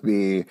stuck with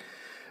me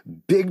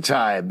big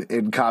time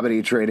in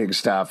comedy training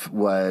stuff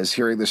was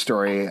hearing the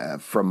story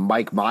from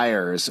Mike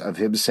Myers of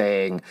him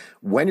saying,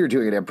 when you're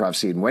doing an improv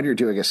scene, when you're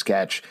doing a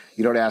sketch,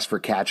 you don't ask for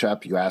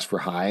ketchup, you ask for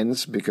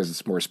Heinz because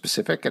it's more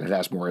specific and it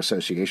has more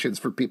associations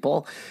for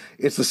people.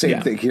 It's the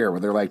same thing here where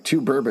they're like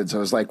 2 bourbons. I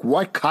was like,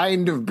 what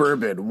kind of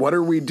bourbon? What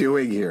are we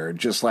doing here?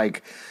 Just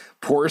like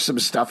pour some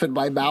stuff in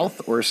my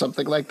mouth or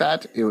something like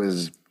that. It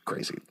was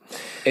crazy.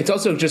 It's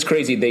also just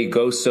crazy. They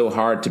go so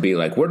hard to be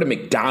like, we're to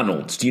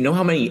McDonald's. Do you know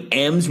how many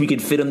M's we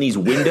could fit on these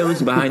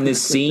windows behind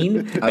this scene?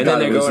 And then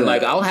they're going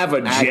like, I'll have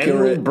a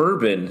general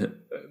bourbon.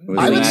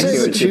 I would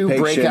say the 2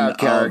 breakout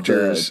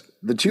characters,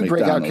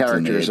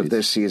 of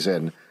this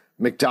season,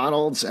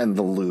 McDonald's and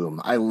the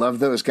Loom. I love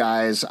those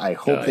guys. I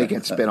hope they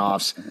get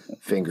spinoffs.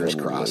 Fingers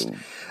crossed.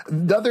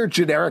 Another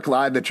generic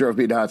line that drove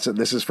me nuts, and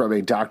this is from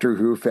a Doctor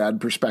Who fan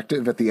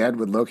perspective at the end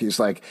when Loki's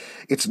like,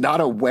 it's not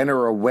a when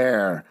or a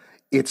where,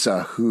 it's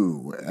a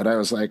who. And I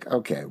was like,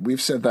 okay,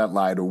 we've said that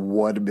line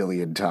 1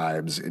 million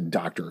times in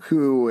Doctor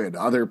Who and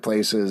other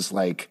places.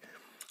 Like,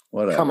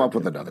 whatever. Come up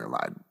with another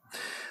line.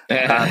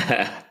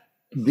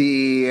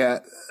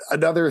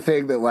 Another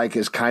thing that like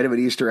is kind of an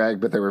Easter egg,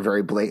 but they were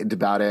very blatant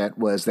about it,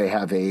 was they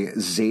have a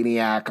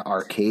Zaniac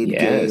arcade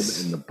game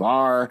in the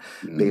bar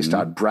based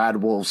on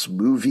Brad Wolf's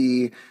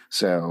movie.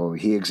 So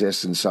he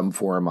exists in some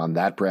form on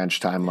that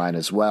branch timeline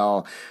as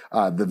well.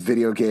 The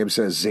video game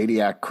says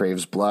Zaniac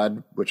craves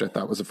blood, which I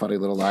thought was a funny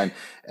little line.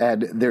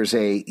 And there is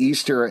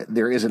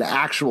an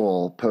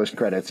actual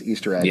post-credits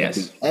Easter egg at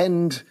the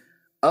end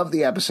of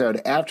the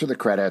episode after the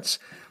credits,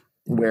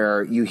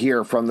 where you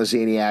hear from the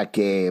Zaniac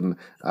game,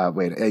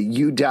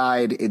 you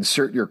died,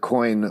 insert your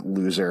coin,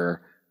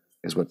 loser,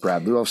 is what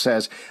Brad Wolf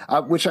says,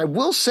 which I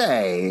will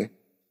say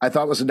I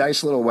thought was a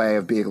nice little way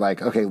of being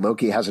like, okay,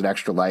 Loki has an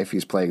extra life.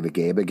 He's playing the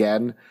game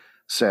again.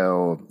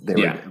 So they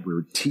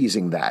were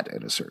teasing that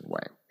in a certain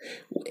way.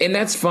 And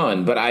that's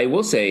fun. But I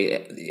will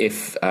say,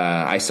 if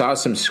I saw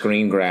some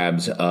screen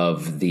grabs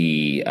of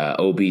the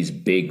Obi's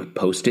big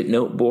Post-it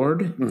note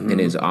board in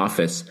his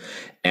office,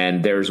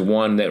 and there's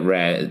one that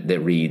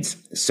reads,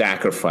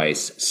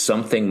 sacrifice,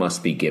 something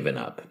must be given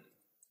up.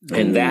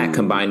 And that,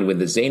 combined with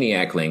the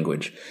Zaniac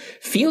language,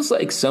 feels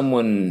like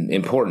someone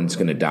important is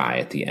going to die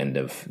at the end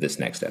of this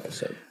next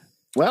episode.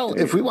 Well,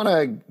 if we want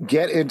to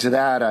get into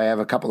that, I have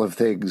a couple of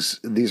things.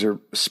 These are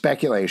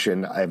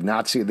speculation. I have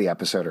not seen the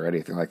episode or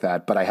anything like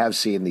that, but I have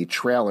seen the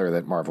trailer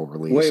that Marvel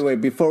released.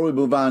 Wait. Before we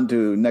move on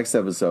to next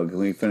episode, can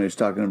we finish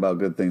talking about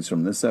good things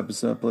from this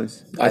episode,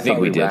 please? I think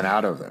we ran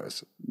out of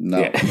those. No.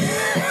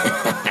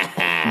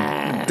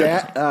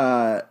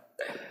 Yeah.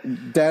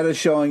 Data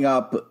showing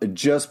up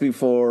just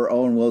before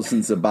Owen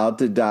Wilson's about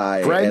to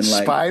die. Brent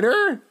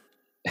Spiner?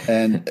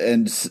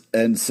 And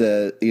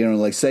said,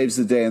 saves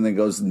the day and then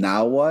goes,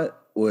 now what?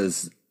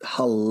 Was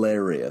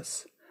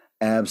hilarious.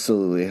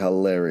 Absolutely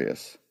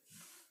hilarious.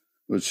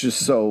 It was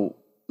just so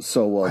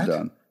well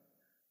done.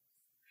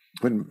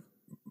 When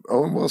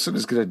Owen Wilson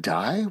is going to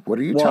die? What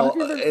are you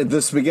talking about?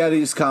 The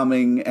spaghetti's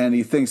coming and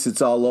he thinks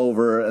it's all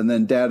over, and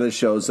then Data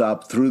shows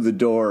up through the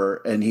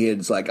door and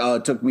he's like,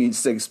 it took me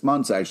 6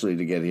 months actually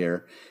to get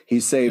here. He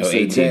saves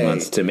 18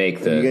 months to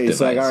make the He's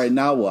device. like, all right,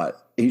 now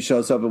what? He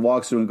shows up and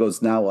walks through and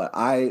goes, now what?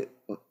 I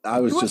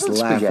was just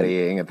laughing.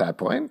 Spaghettiing at that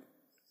point.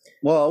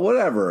 Well,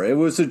 whatever. It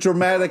was a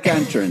dramatic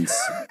entrance.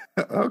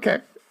 Okay.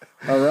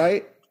 All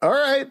right.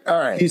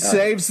 He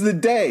saves the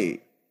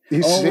day.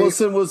 Owen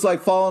Wilson was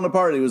like falling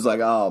apart. He was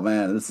like, "Oh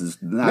man, this is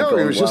not going well." No,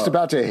 he was just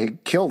about to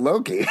kill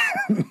Loki.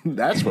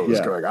 That's what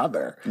was going on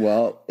there.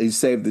 Well, he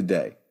saved the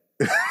day.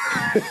 He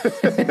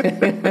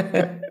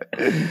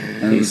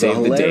saved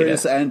a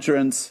hilarious the data.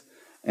 entrance,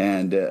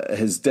 and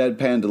his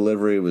deadpan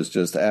delivery was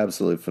just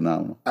absolutely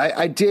phenomenal.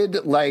 I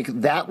did like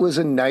that. Was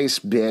a nice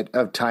bit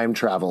of time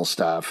travel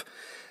stuff.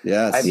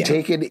 Yes. I've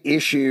taken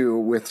issue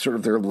with sort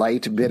of their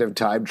light bit of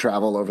time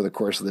travel over the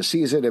course of the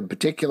season. In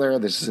particular,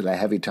 this isn't a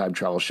heavy time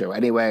travel show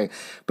anyway,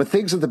 but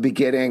things at the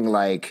beginning,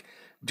 like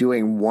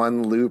doing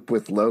one loop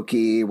with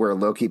Loki where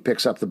Loki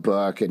picks up the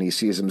book and he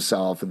sees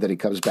himself and then he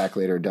comes back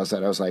later and does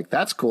that. I was like,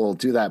 that's cool.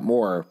 Do that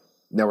more.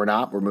 No, we're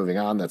not. We're moving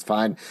on. That's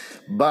fine.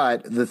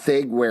 But the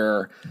thing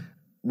where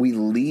we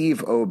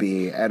leave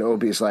Obi and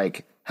Obi's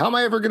like, how am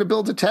I ever going to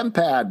build a temp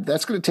pad?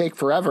 That's going to take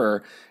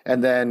forever.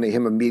 And then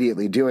him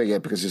immediately doing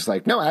it because he's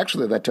like, no,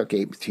 actually, that took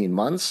 18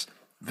 months.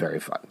 Very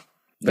fun.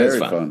 Very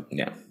fun.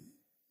 Yeah.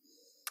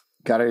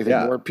 Got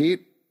anything more,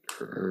 Pete?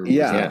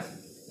 Yeah.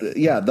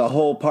 The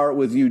whole part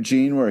with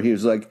Eugene where he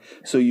was like,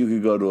 so you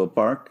could go to a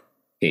park?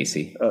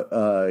 Casey.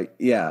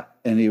 Yeah.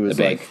 And he was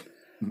like,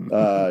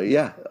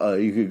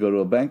 you could go to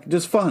a bank.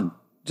 Just fun.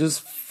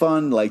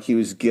 Like he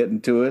was getting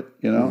to it.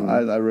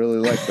 I really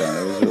liked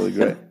that. It was really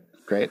great.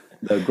 Great.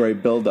 A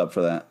great build up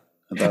for that.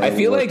 I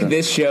feel like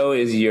this show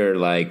is your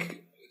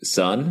like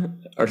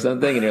son or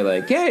something, and you're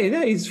like,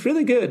 yeah, he's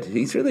really good.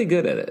 He's really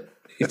good at it.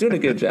 He's doing a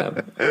good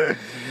job. Can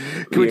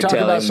we talk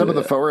about some of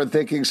the forward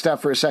thinking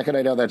stuff for a second?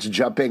 I know that's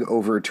jumping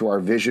over to our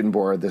vision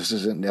board. This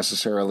isn't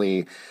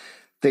necessarily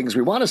things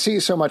we want to see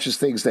so much as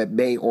things that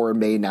may or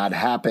may not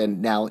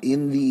happen. Now,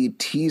 in the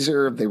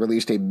teaser, they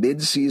released a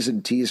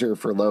mid-season teaser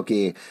for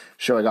Loki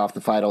showing off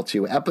the final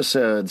 2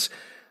 episodes.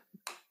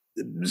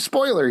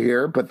 Spoiler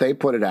here, but they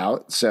put it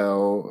out,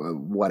 so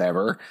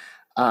whatever.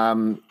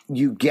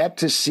 You get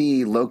to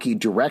see Loki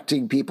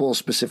directing people,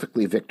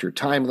 specifically Victor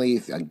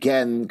Timely,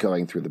 again,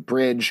 going through the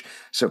bridge.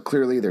 So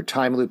clearly they're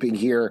time looping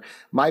here.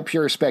 My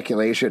pure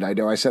speculation, I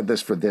know I said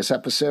this for this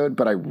episode,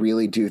 but I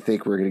really do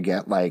think we're going to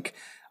get like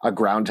a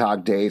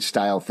Groundhog Day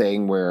style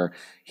thing where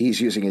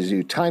he's using his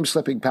new time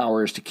slipping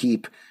powers to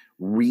keep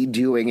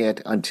redoing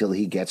it until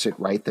he gets it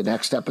right the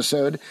next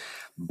episode.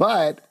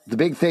 But the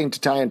big thing to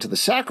tie into the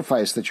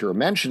sacrifice that you were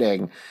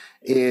mentioning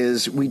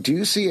is we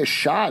do see a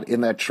shot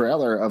in that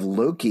trailer of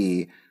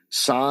Loki,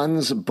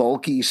 sans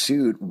bulky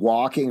suit,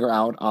 walking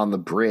out on the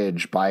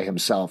bridge by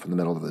himself in the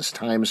middle of this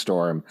time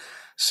storm.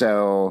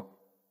 So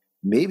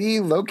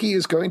maybe Loki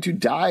is going to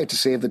die to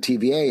save the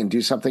TVA and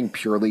do something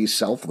purely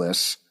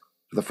selfless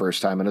for the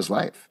first time in his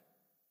life.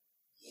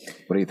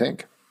 What do you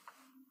think?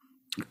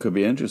 It could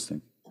be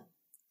interesting.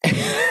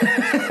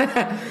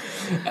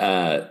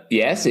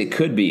 Yes, it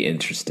could be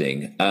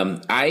interesting.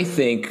 I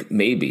think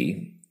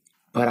maybe.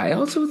 But I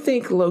also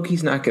think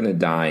Loki's not going to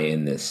die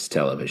in this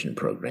television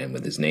program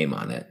with his name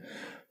on it.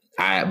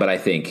 But I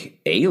think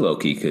a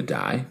Loki could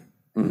die.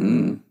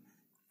 Mm-hmm.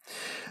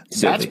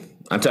 Sylvie.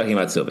 I'm talking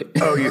about Sylvie.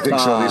 Oh, you think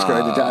Sylvie's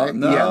going to die?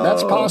 No. Yeah,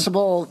 that's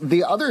possible.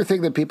 The other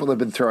thing that people have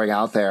been throwing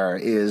out there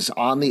is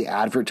on the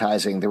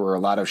advertising, there were a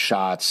lot of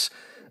shots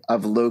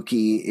of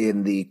Loki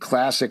in the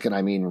classic, and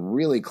I mean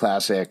really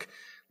classic,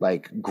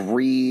 like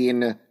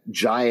green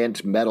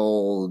giant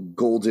metal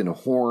golden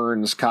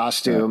horns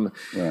costume.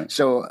 Right.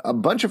 So a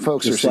bunch of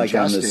folks just are like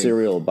suggesting, on the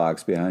cereal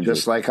box behind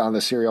just you. like on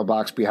the cereal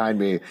box behind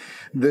me.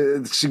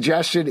 The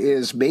suggestion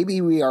is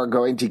maybe we are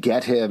going to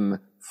get him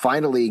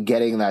finally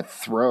getting that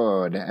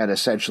throne and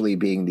essentially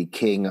being the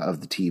king of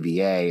the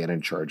TVA and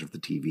in charge of the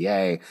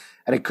TVA.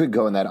 And it could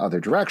go in that other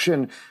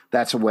direction.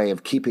 That's a way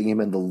of keeping him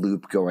in the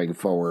loop going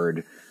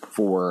forward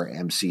for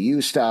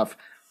MCU stuff.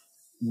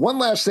 One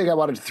last thing I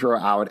wanted to throw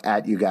out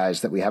at you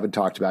guys that we haven't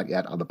talked about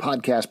yet on the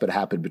podcast, but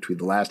happened between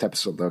the last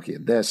episode, Loki,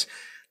 and this.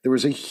 There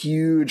was a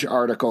huge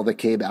article that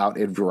came out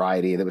in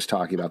Variety that was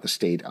talking about the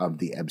state of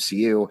the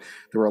MCU.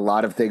 There were a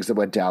lot of things that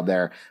went down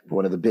there. But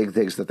one of the big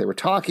things that they were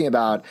talking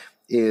about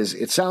is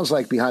it sounds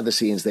like behind the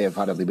scenes they have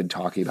finally been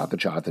talking about the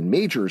Jonathan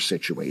Majors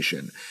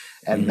situation.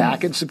 And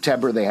back in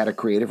September, they had a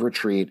creative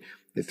retreat.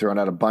 They've thrown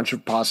out a bunch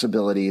of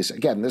possibilities.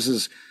 Again, this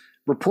is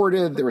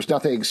reported. There was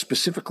nothing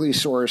specifically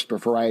sourced,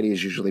 but Variety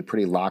is usually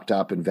pretty locked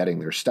up in vetting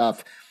their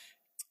stuff.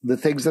 The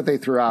things that they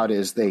threw out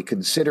is they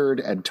considered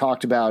and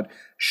talked about,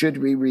 should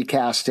we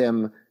recast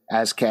him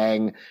as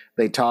Kang?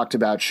 They talked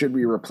about, should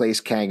we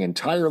replace Kang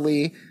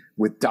entirely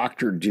with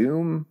Doctor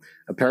Doom?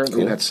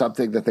 Apparently that's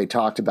something that they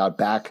talked about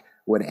back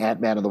when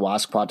Ant-Man and the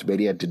Wasp: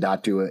 Quantumania did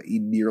not do it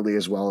nearly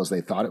as well as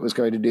they thought it was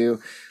going to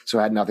do. So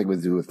it had nothing to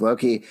do with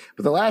Loki.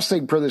 But the last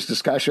thing for this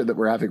discussion that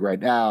we're having right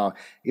now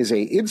is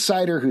a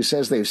insider who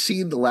says they've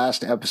seen the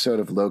last episode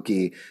of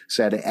Loki,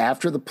 said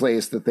after the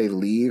place that they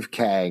leave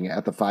Kang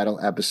at the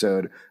final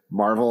episode,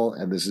 Marvel,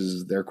 and this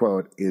is their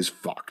quote, is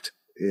fucked,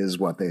 is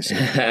what they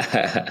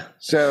say.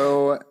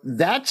 So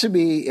that to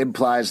me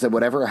implies that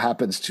whatever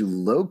happens to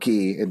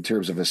Loki in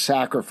terms of a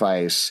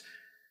sacrifice,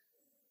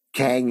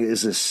 Kang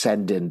is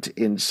ascendant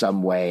in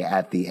some way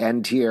at the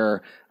end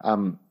here.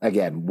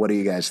 Again, what do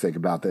you guys think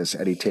about this?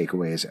 Any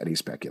takeaways, any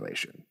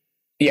speculation?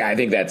 Yeah, I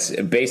think that's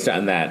based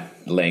on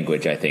that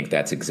language. I think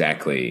that's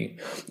exactly.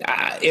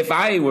 If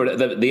I were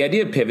the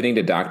idea of pivoting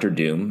to Doctor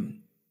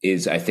Doom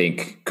is, I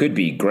think, could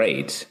be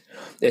great,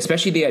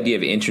 especially the idea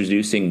of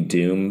introducing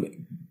Doom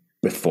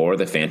before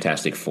the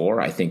Fantastic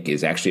Four, I think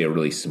is actually a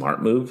really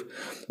smart move.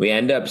 We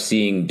end up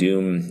seeing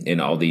Doom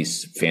in all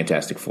these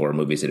Fantastic Four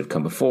movies that have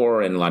come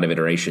before and a lot of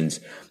iterations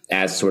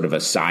as sort of a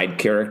side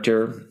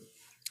character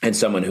and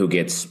someone who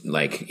gets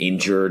like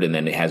injured and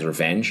then has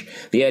revenge.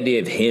 The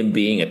idea of him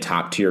being a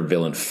top tier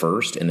villain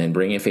first and then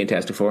bringing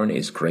Fantastic Four in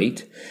is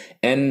great.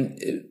 And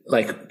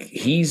like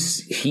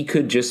he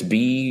could just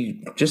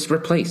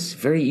replace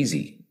very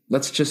easy.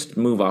 Let's just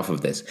move off of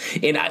this.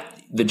 And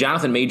the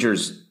Jonathan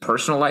Majors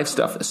personal life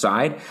stuff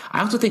aside,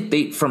 I also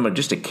think from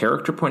just a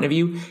character point of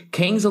view,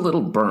 Kang's a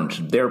little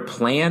burnt. Their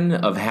plan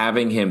of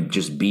having him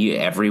just be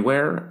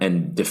everywhere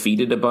and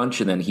defeated a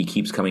bunch and then he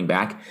keeps coming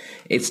back,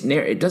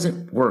 it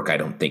doesn't work, I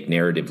don't think,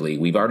 narratively.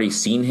 We've already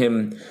seen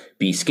him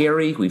be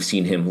scary. We've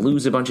seen him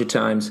lose a bunch of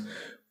times.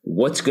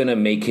 What's going to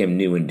make him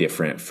new and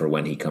different for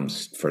when he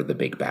comes for the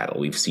big battle?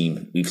 We've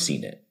seen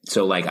it.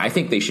 So, like, I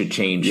think they should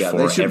change. Yeah,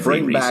 they should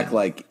bring reason. back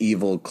like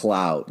evil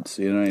clouds.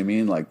 You know what I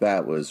mean? Like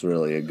that was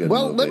really a good.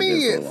 Well, move let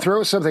me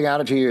throw something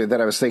out at you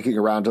that I was thinking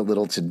around a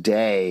little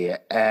today,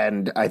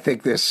 and I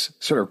think this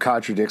sort of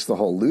contradicts the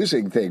whole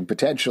losing thing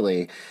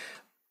potentially.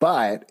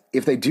 But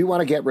if they do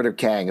want to get rid of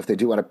Kang, if they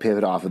do want to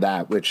pivot off of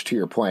that, which to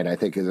your point, I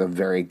think is a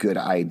very good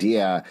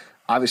idea.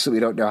 Obviously, we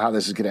don't know how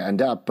this is going to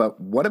end up,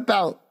 but what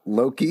about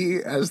Loki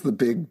as the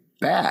big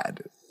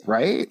bad,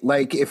 right?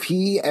 Like if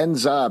he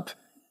ends up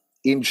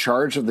in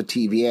charge of the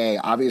TVA.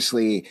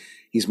 Obviously,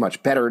 he's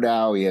much better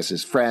now. He has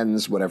his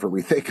friends, whatever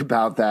we think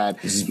about that.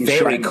 He's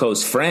very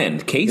close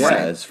friend, Casey.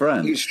 Yeah, his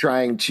friend. He's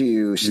trying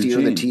to steer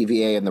the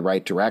TVA in the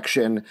right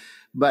direction.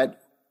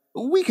 But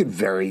we could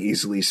very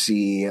easily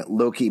see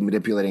Loki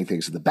manipulating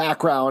things in the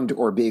background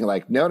or being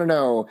like,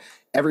 no,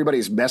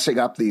 everybody's messing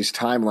up these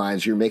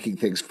timelines. You're making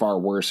things far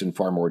worse and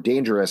far more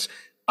dangerous.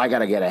 I got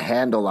to get a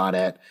handle on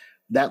it.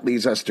 That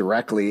leads us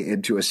directly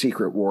into a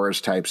Secret Wars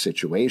type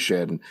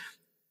situation.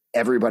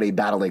 Everybody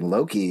battling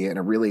Loki in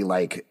a really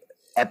like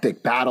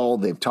epic battle.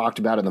 They've talked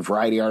about in the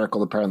Variety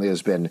article. Apparently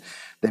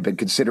they've been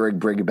considering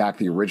bringing back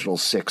the original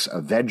 6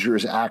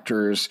 Avengers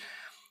actors.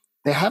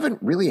 They haven't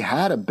really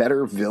had a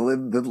better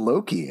villain than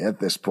Loki at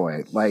this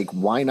point. Like,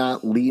 why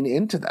not lean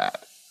into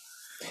that?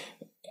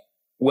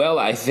 Well,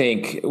 I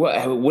think,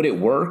 would it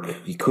work?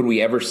 Could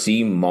we ever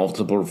see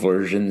multiple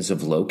versions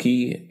of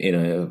Loki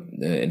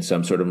in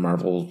some sort of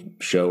Marvel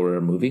show or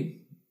a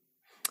movie?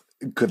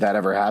 Could that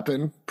ever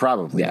happen?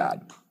 Probably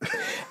not.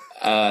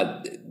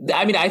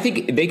 I mean, I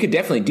think they could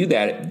definitely do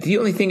that. The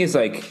only thing is,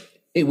 like,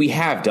 we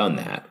have done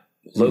that.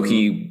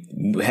 Loki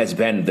has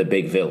been the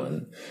big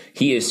villain.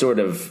 He is sort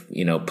of,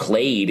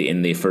 played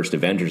in the first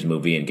Avengers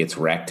movie and gets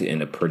wrecked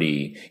in a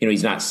pretty,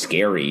 he's not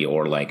scary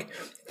or like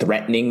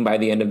threatening by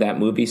the end of that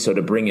movie. So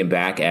to bring him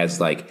back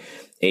as like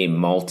a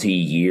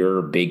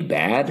multi-year big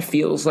bad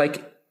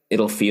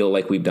it'll feel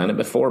like we've done it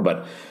before.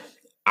 But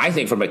I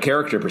think from a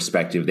character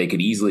perspective, they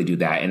could easily do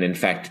that. And in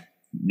fact,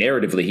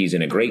 narratively, he's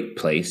in a great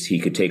place. He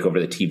could take over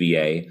the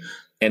TVA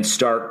and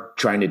start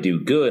trying to do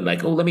good.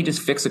 Like, let me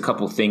just fix a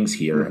couple things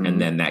here. And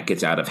then that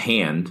gets out of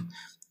hand.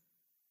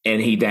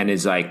 And he then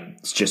is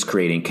like just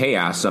creating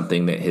chaos,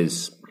 something that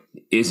is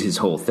his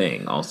whole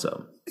thing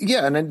also.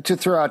 Yeah, and then to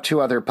throw out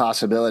 2 other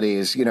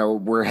possibilities,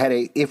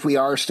 if we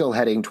are still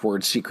heading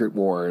towards Secret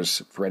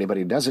Wars, for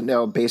anybody who doesn't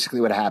know,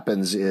 basically what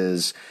happens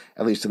is,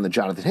 at least in the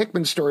Jonathan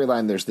Hickman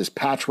storyline, there's this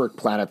patchwork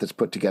planet that's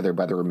put together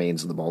by the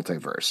remains of the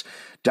multiverse.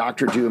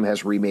 Dr. Doom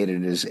has remade it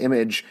in his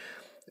image,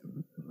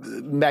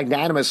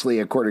 magnanimously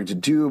according to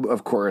Doom,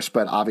 of course,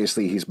 but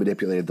obviously he's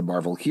manipulated the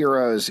Marvel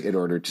heroes in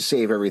order to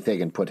save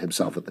everything and put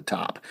himself at the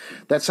top.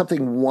 That's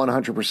something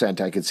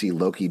 100% I could see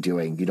Loki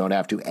doing. You don't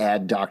have to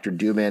add Dr.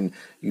 Doom in.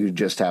 You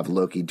just have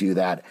Loki do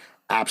that.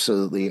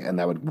 Absolutely, and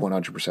that would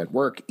 100%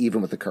 work,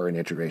 even with the current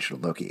iteration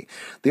of Loki.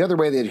 The other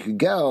way that it could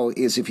go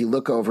is if you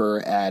look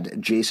over at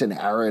Jason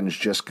Aaron's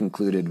just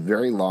concluded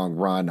very long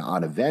run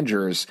on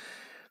Avengers.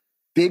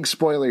 Big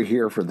spoiler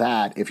here for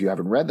that if you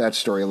haven't read that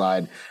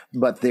storyline,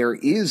 but there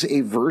is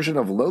a version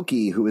of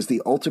Loki who is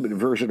the ultimate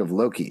version of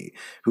Loki,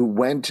 who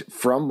went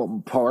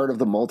from part of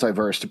the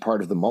multiverse to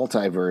part of the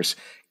multiverse,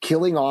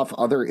 killing off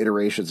other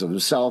iterations of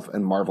himself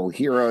and Marvel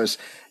heroes,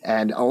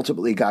 and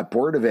ultimately got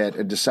bored of it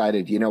and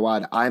decided, you know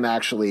what, I'm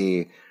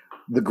actually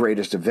the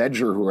greatest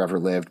Avenger who ever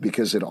lived,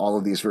 because in all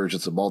of these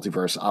versions of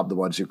multiverse, I'm the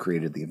ones who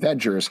created the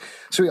Avengers.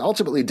 So he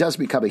ultimately does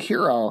become a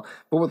hero,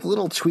 but with a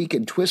little tweak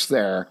and twist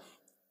there,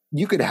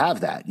 you could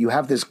have that. You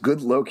have this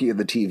good Loki in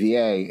the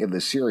TVA in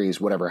the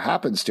series, whatever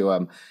happens to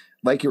him.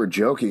 Like you were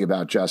joking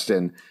about,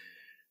 Justin,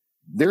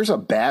 there's a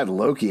bad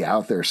Loki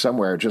out there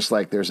somewhere, just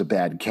like there's a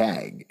bad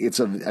Kang. It's,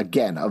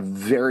 again, a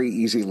very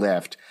easy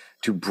lift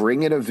to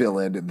bring in a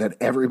villain that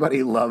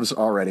everybody loves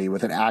already,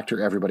 with an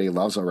actor everybody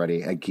loves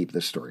already, and keep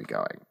this story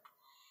going.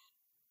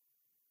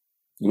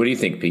 What do you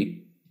think,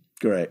 Pete?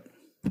 Great.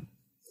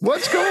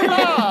 What's going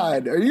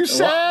on? Are you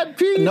sad,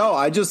 Pete? No,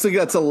 I just think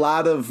that's a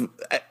lot of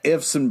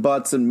ifs and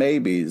buts and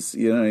maybes.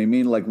 You know what I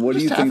mean? Like, what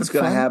do you think is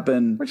going to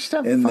happen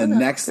in the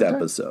next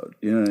episode?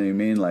 You know what I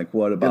mean? Like,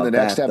 what about in the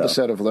next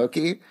episode of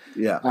Loki?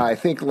 Yeah. I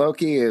think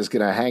Loki is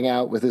going to hang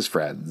out with his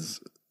friends.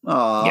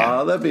 Oh,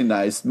 yeah. That'd be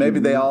nice. Maybe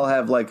they all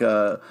have like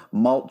a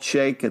malt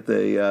shake at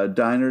the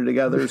diner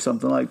together or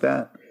something like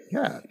that.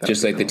 Yeah.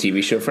 Just like the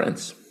TV show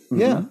Friends.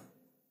 Yeah.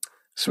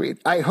 Sweet.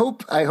 I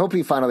hope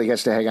he finally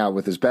gets to hang out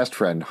with his best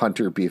friend,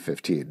 Hunter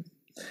B-15.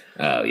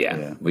 Oh,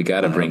 yeah. We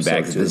got to bring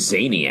back the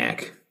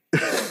Zaniac.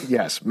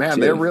 Yes, man,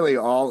 they're really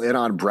all in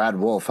on Brad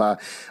Wolf, huh?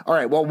 All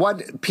right, well,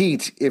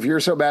 Pete, if you're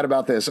so mad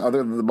about this, other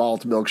than the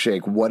malt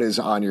milkshake, what is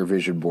on your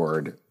vision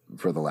board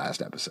for the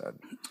last episode?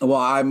 Well,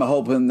 I'm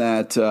hoping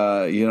that,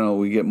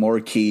 we get more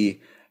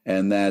Key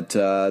and that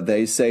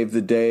they save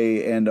the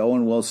day and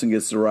Owen Wilson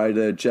gets to ride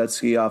a jet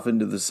ski off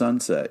into the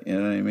sunset. You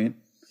know what I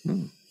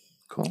mean?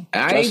 Cool.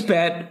 I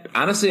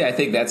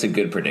think that's a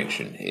good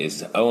prediction.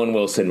 Is Owen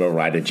Wilson will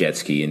ride a jet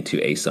ski into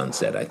a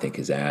sunset. I think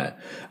is a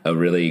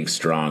really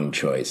strong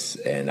choice,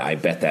 and I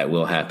bet that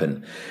will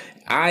happen.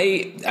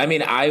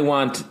 I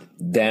want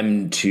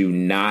them to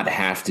not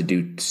have to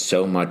do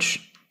so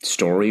much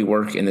story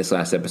work in this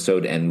last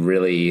episode, and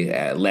really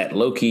let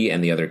Loki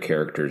and the other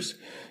characters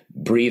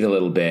breathe a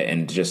little bit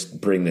and just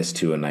bring this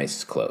to a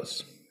nice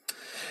close.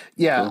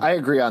 Yeah, I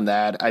agree on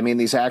that. I mean,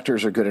 these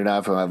actors are good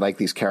enough, and I like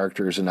these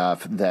characters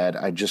enough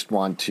that I just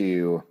want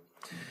to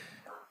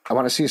I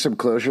want to see some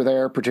closure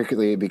there,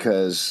 particularly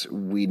because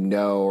we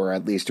know, or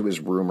at least it was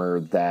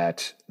rumored,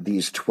 that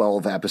these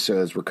 12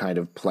 episodes were kind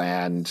of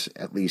planned,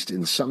 at least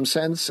in some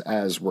sense,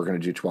 as we're going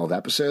to do 12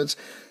 episodes.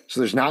 So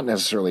there's not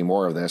necessarily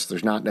more of this.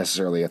 There's not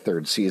necessarily a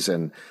third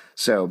season.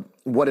 So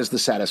what is the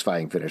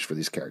satisfying finish for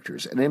these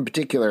characters? And in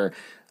particular,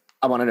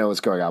 I want to know what's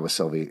going on with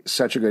Sylvie.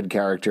 Such a good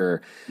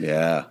character.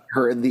 Yeah.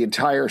 Her, the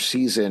entire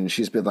season,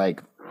 she's been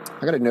like,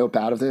 I got a nope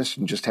out of this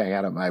and just hang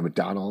out at my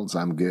McDonald's.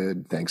 I'm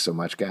good. Thanks so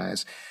much,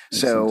 guys.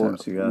 And so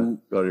sometimes you gotta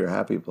go to your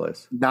happy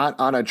place. Not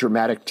on a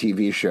dramatic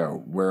TV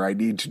show where I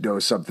need to know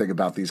something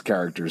about these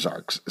characters'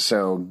 arcs.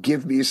 So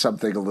give me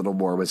something a little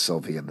more with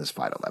Sylvie in this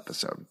final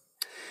episode.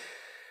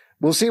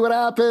 We'll see what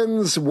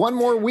happens. One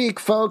more week,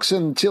 folks,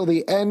 until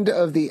the end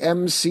of the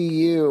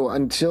MCU.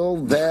 Until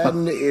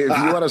then, if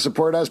you want to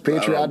support us,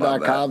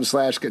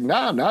 patreon.com/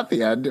 No, not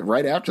the end.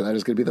 Right after that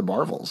is going to be the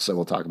Marvels. So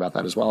we'll talk about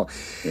that as well.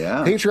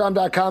 Yeah.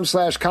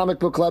 Patreon.com/comic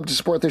book club to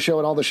support the show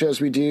and all the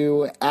shows we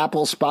do.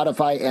 Apple,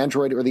 Spotify,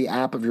 Android, or the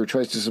app of your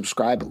choice to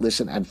subscribe,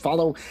 listen, and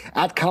follow.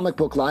 At Comic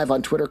Book Live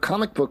on Twitter,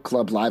 Comic Book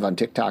Club Live on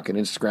TikTok and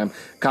Instagram,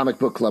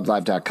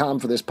 comicbookclublive.com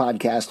for this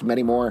podcast,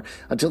 many more.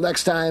 Until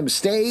next time,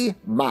 stay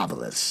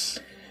marvelous.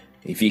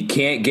 If you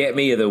can't get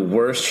me the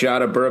worst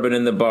shot of bourbon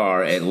in the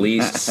bar, at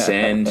least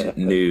send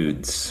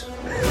nudes.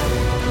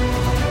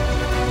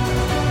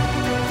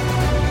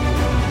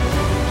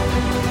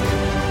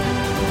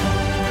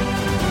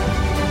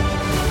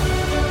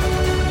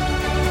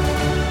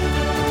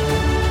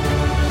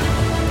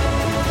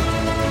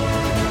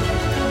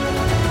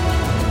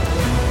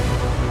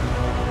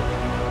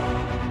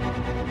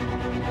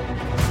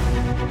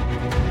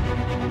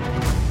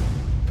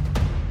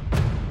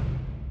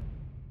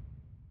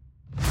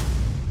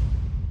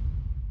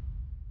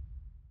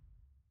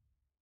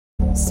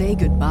 Say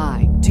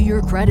goodbye to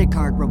your credit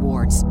card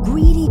rewards.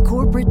 Greedy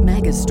corporate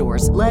mega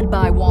stores, led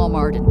by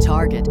Walmart and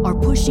Target, are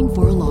pushing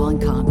for a law in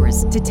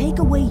Congress to take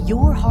away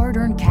your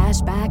hard-earned cash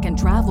back and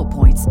travel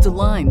points to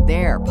line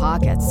their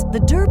pockets. The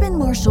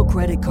Durbin-Marshall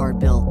credit card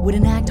bill would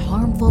enact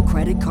harmful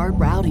credit card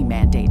routing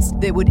mandates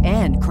that would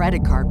end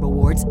credit card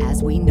rewards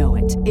as we know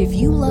it. If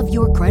you love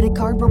your credit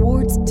card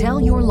rewards, tell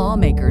your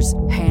lawmakers,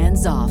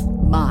 hands off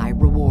my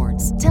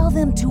rewards. Tell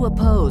them to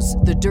oppose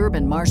the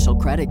Durbin-Marshall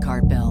credit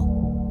card bill.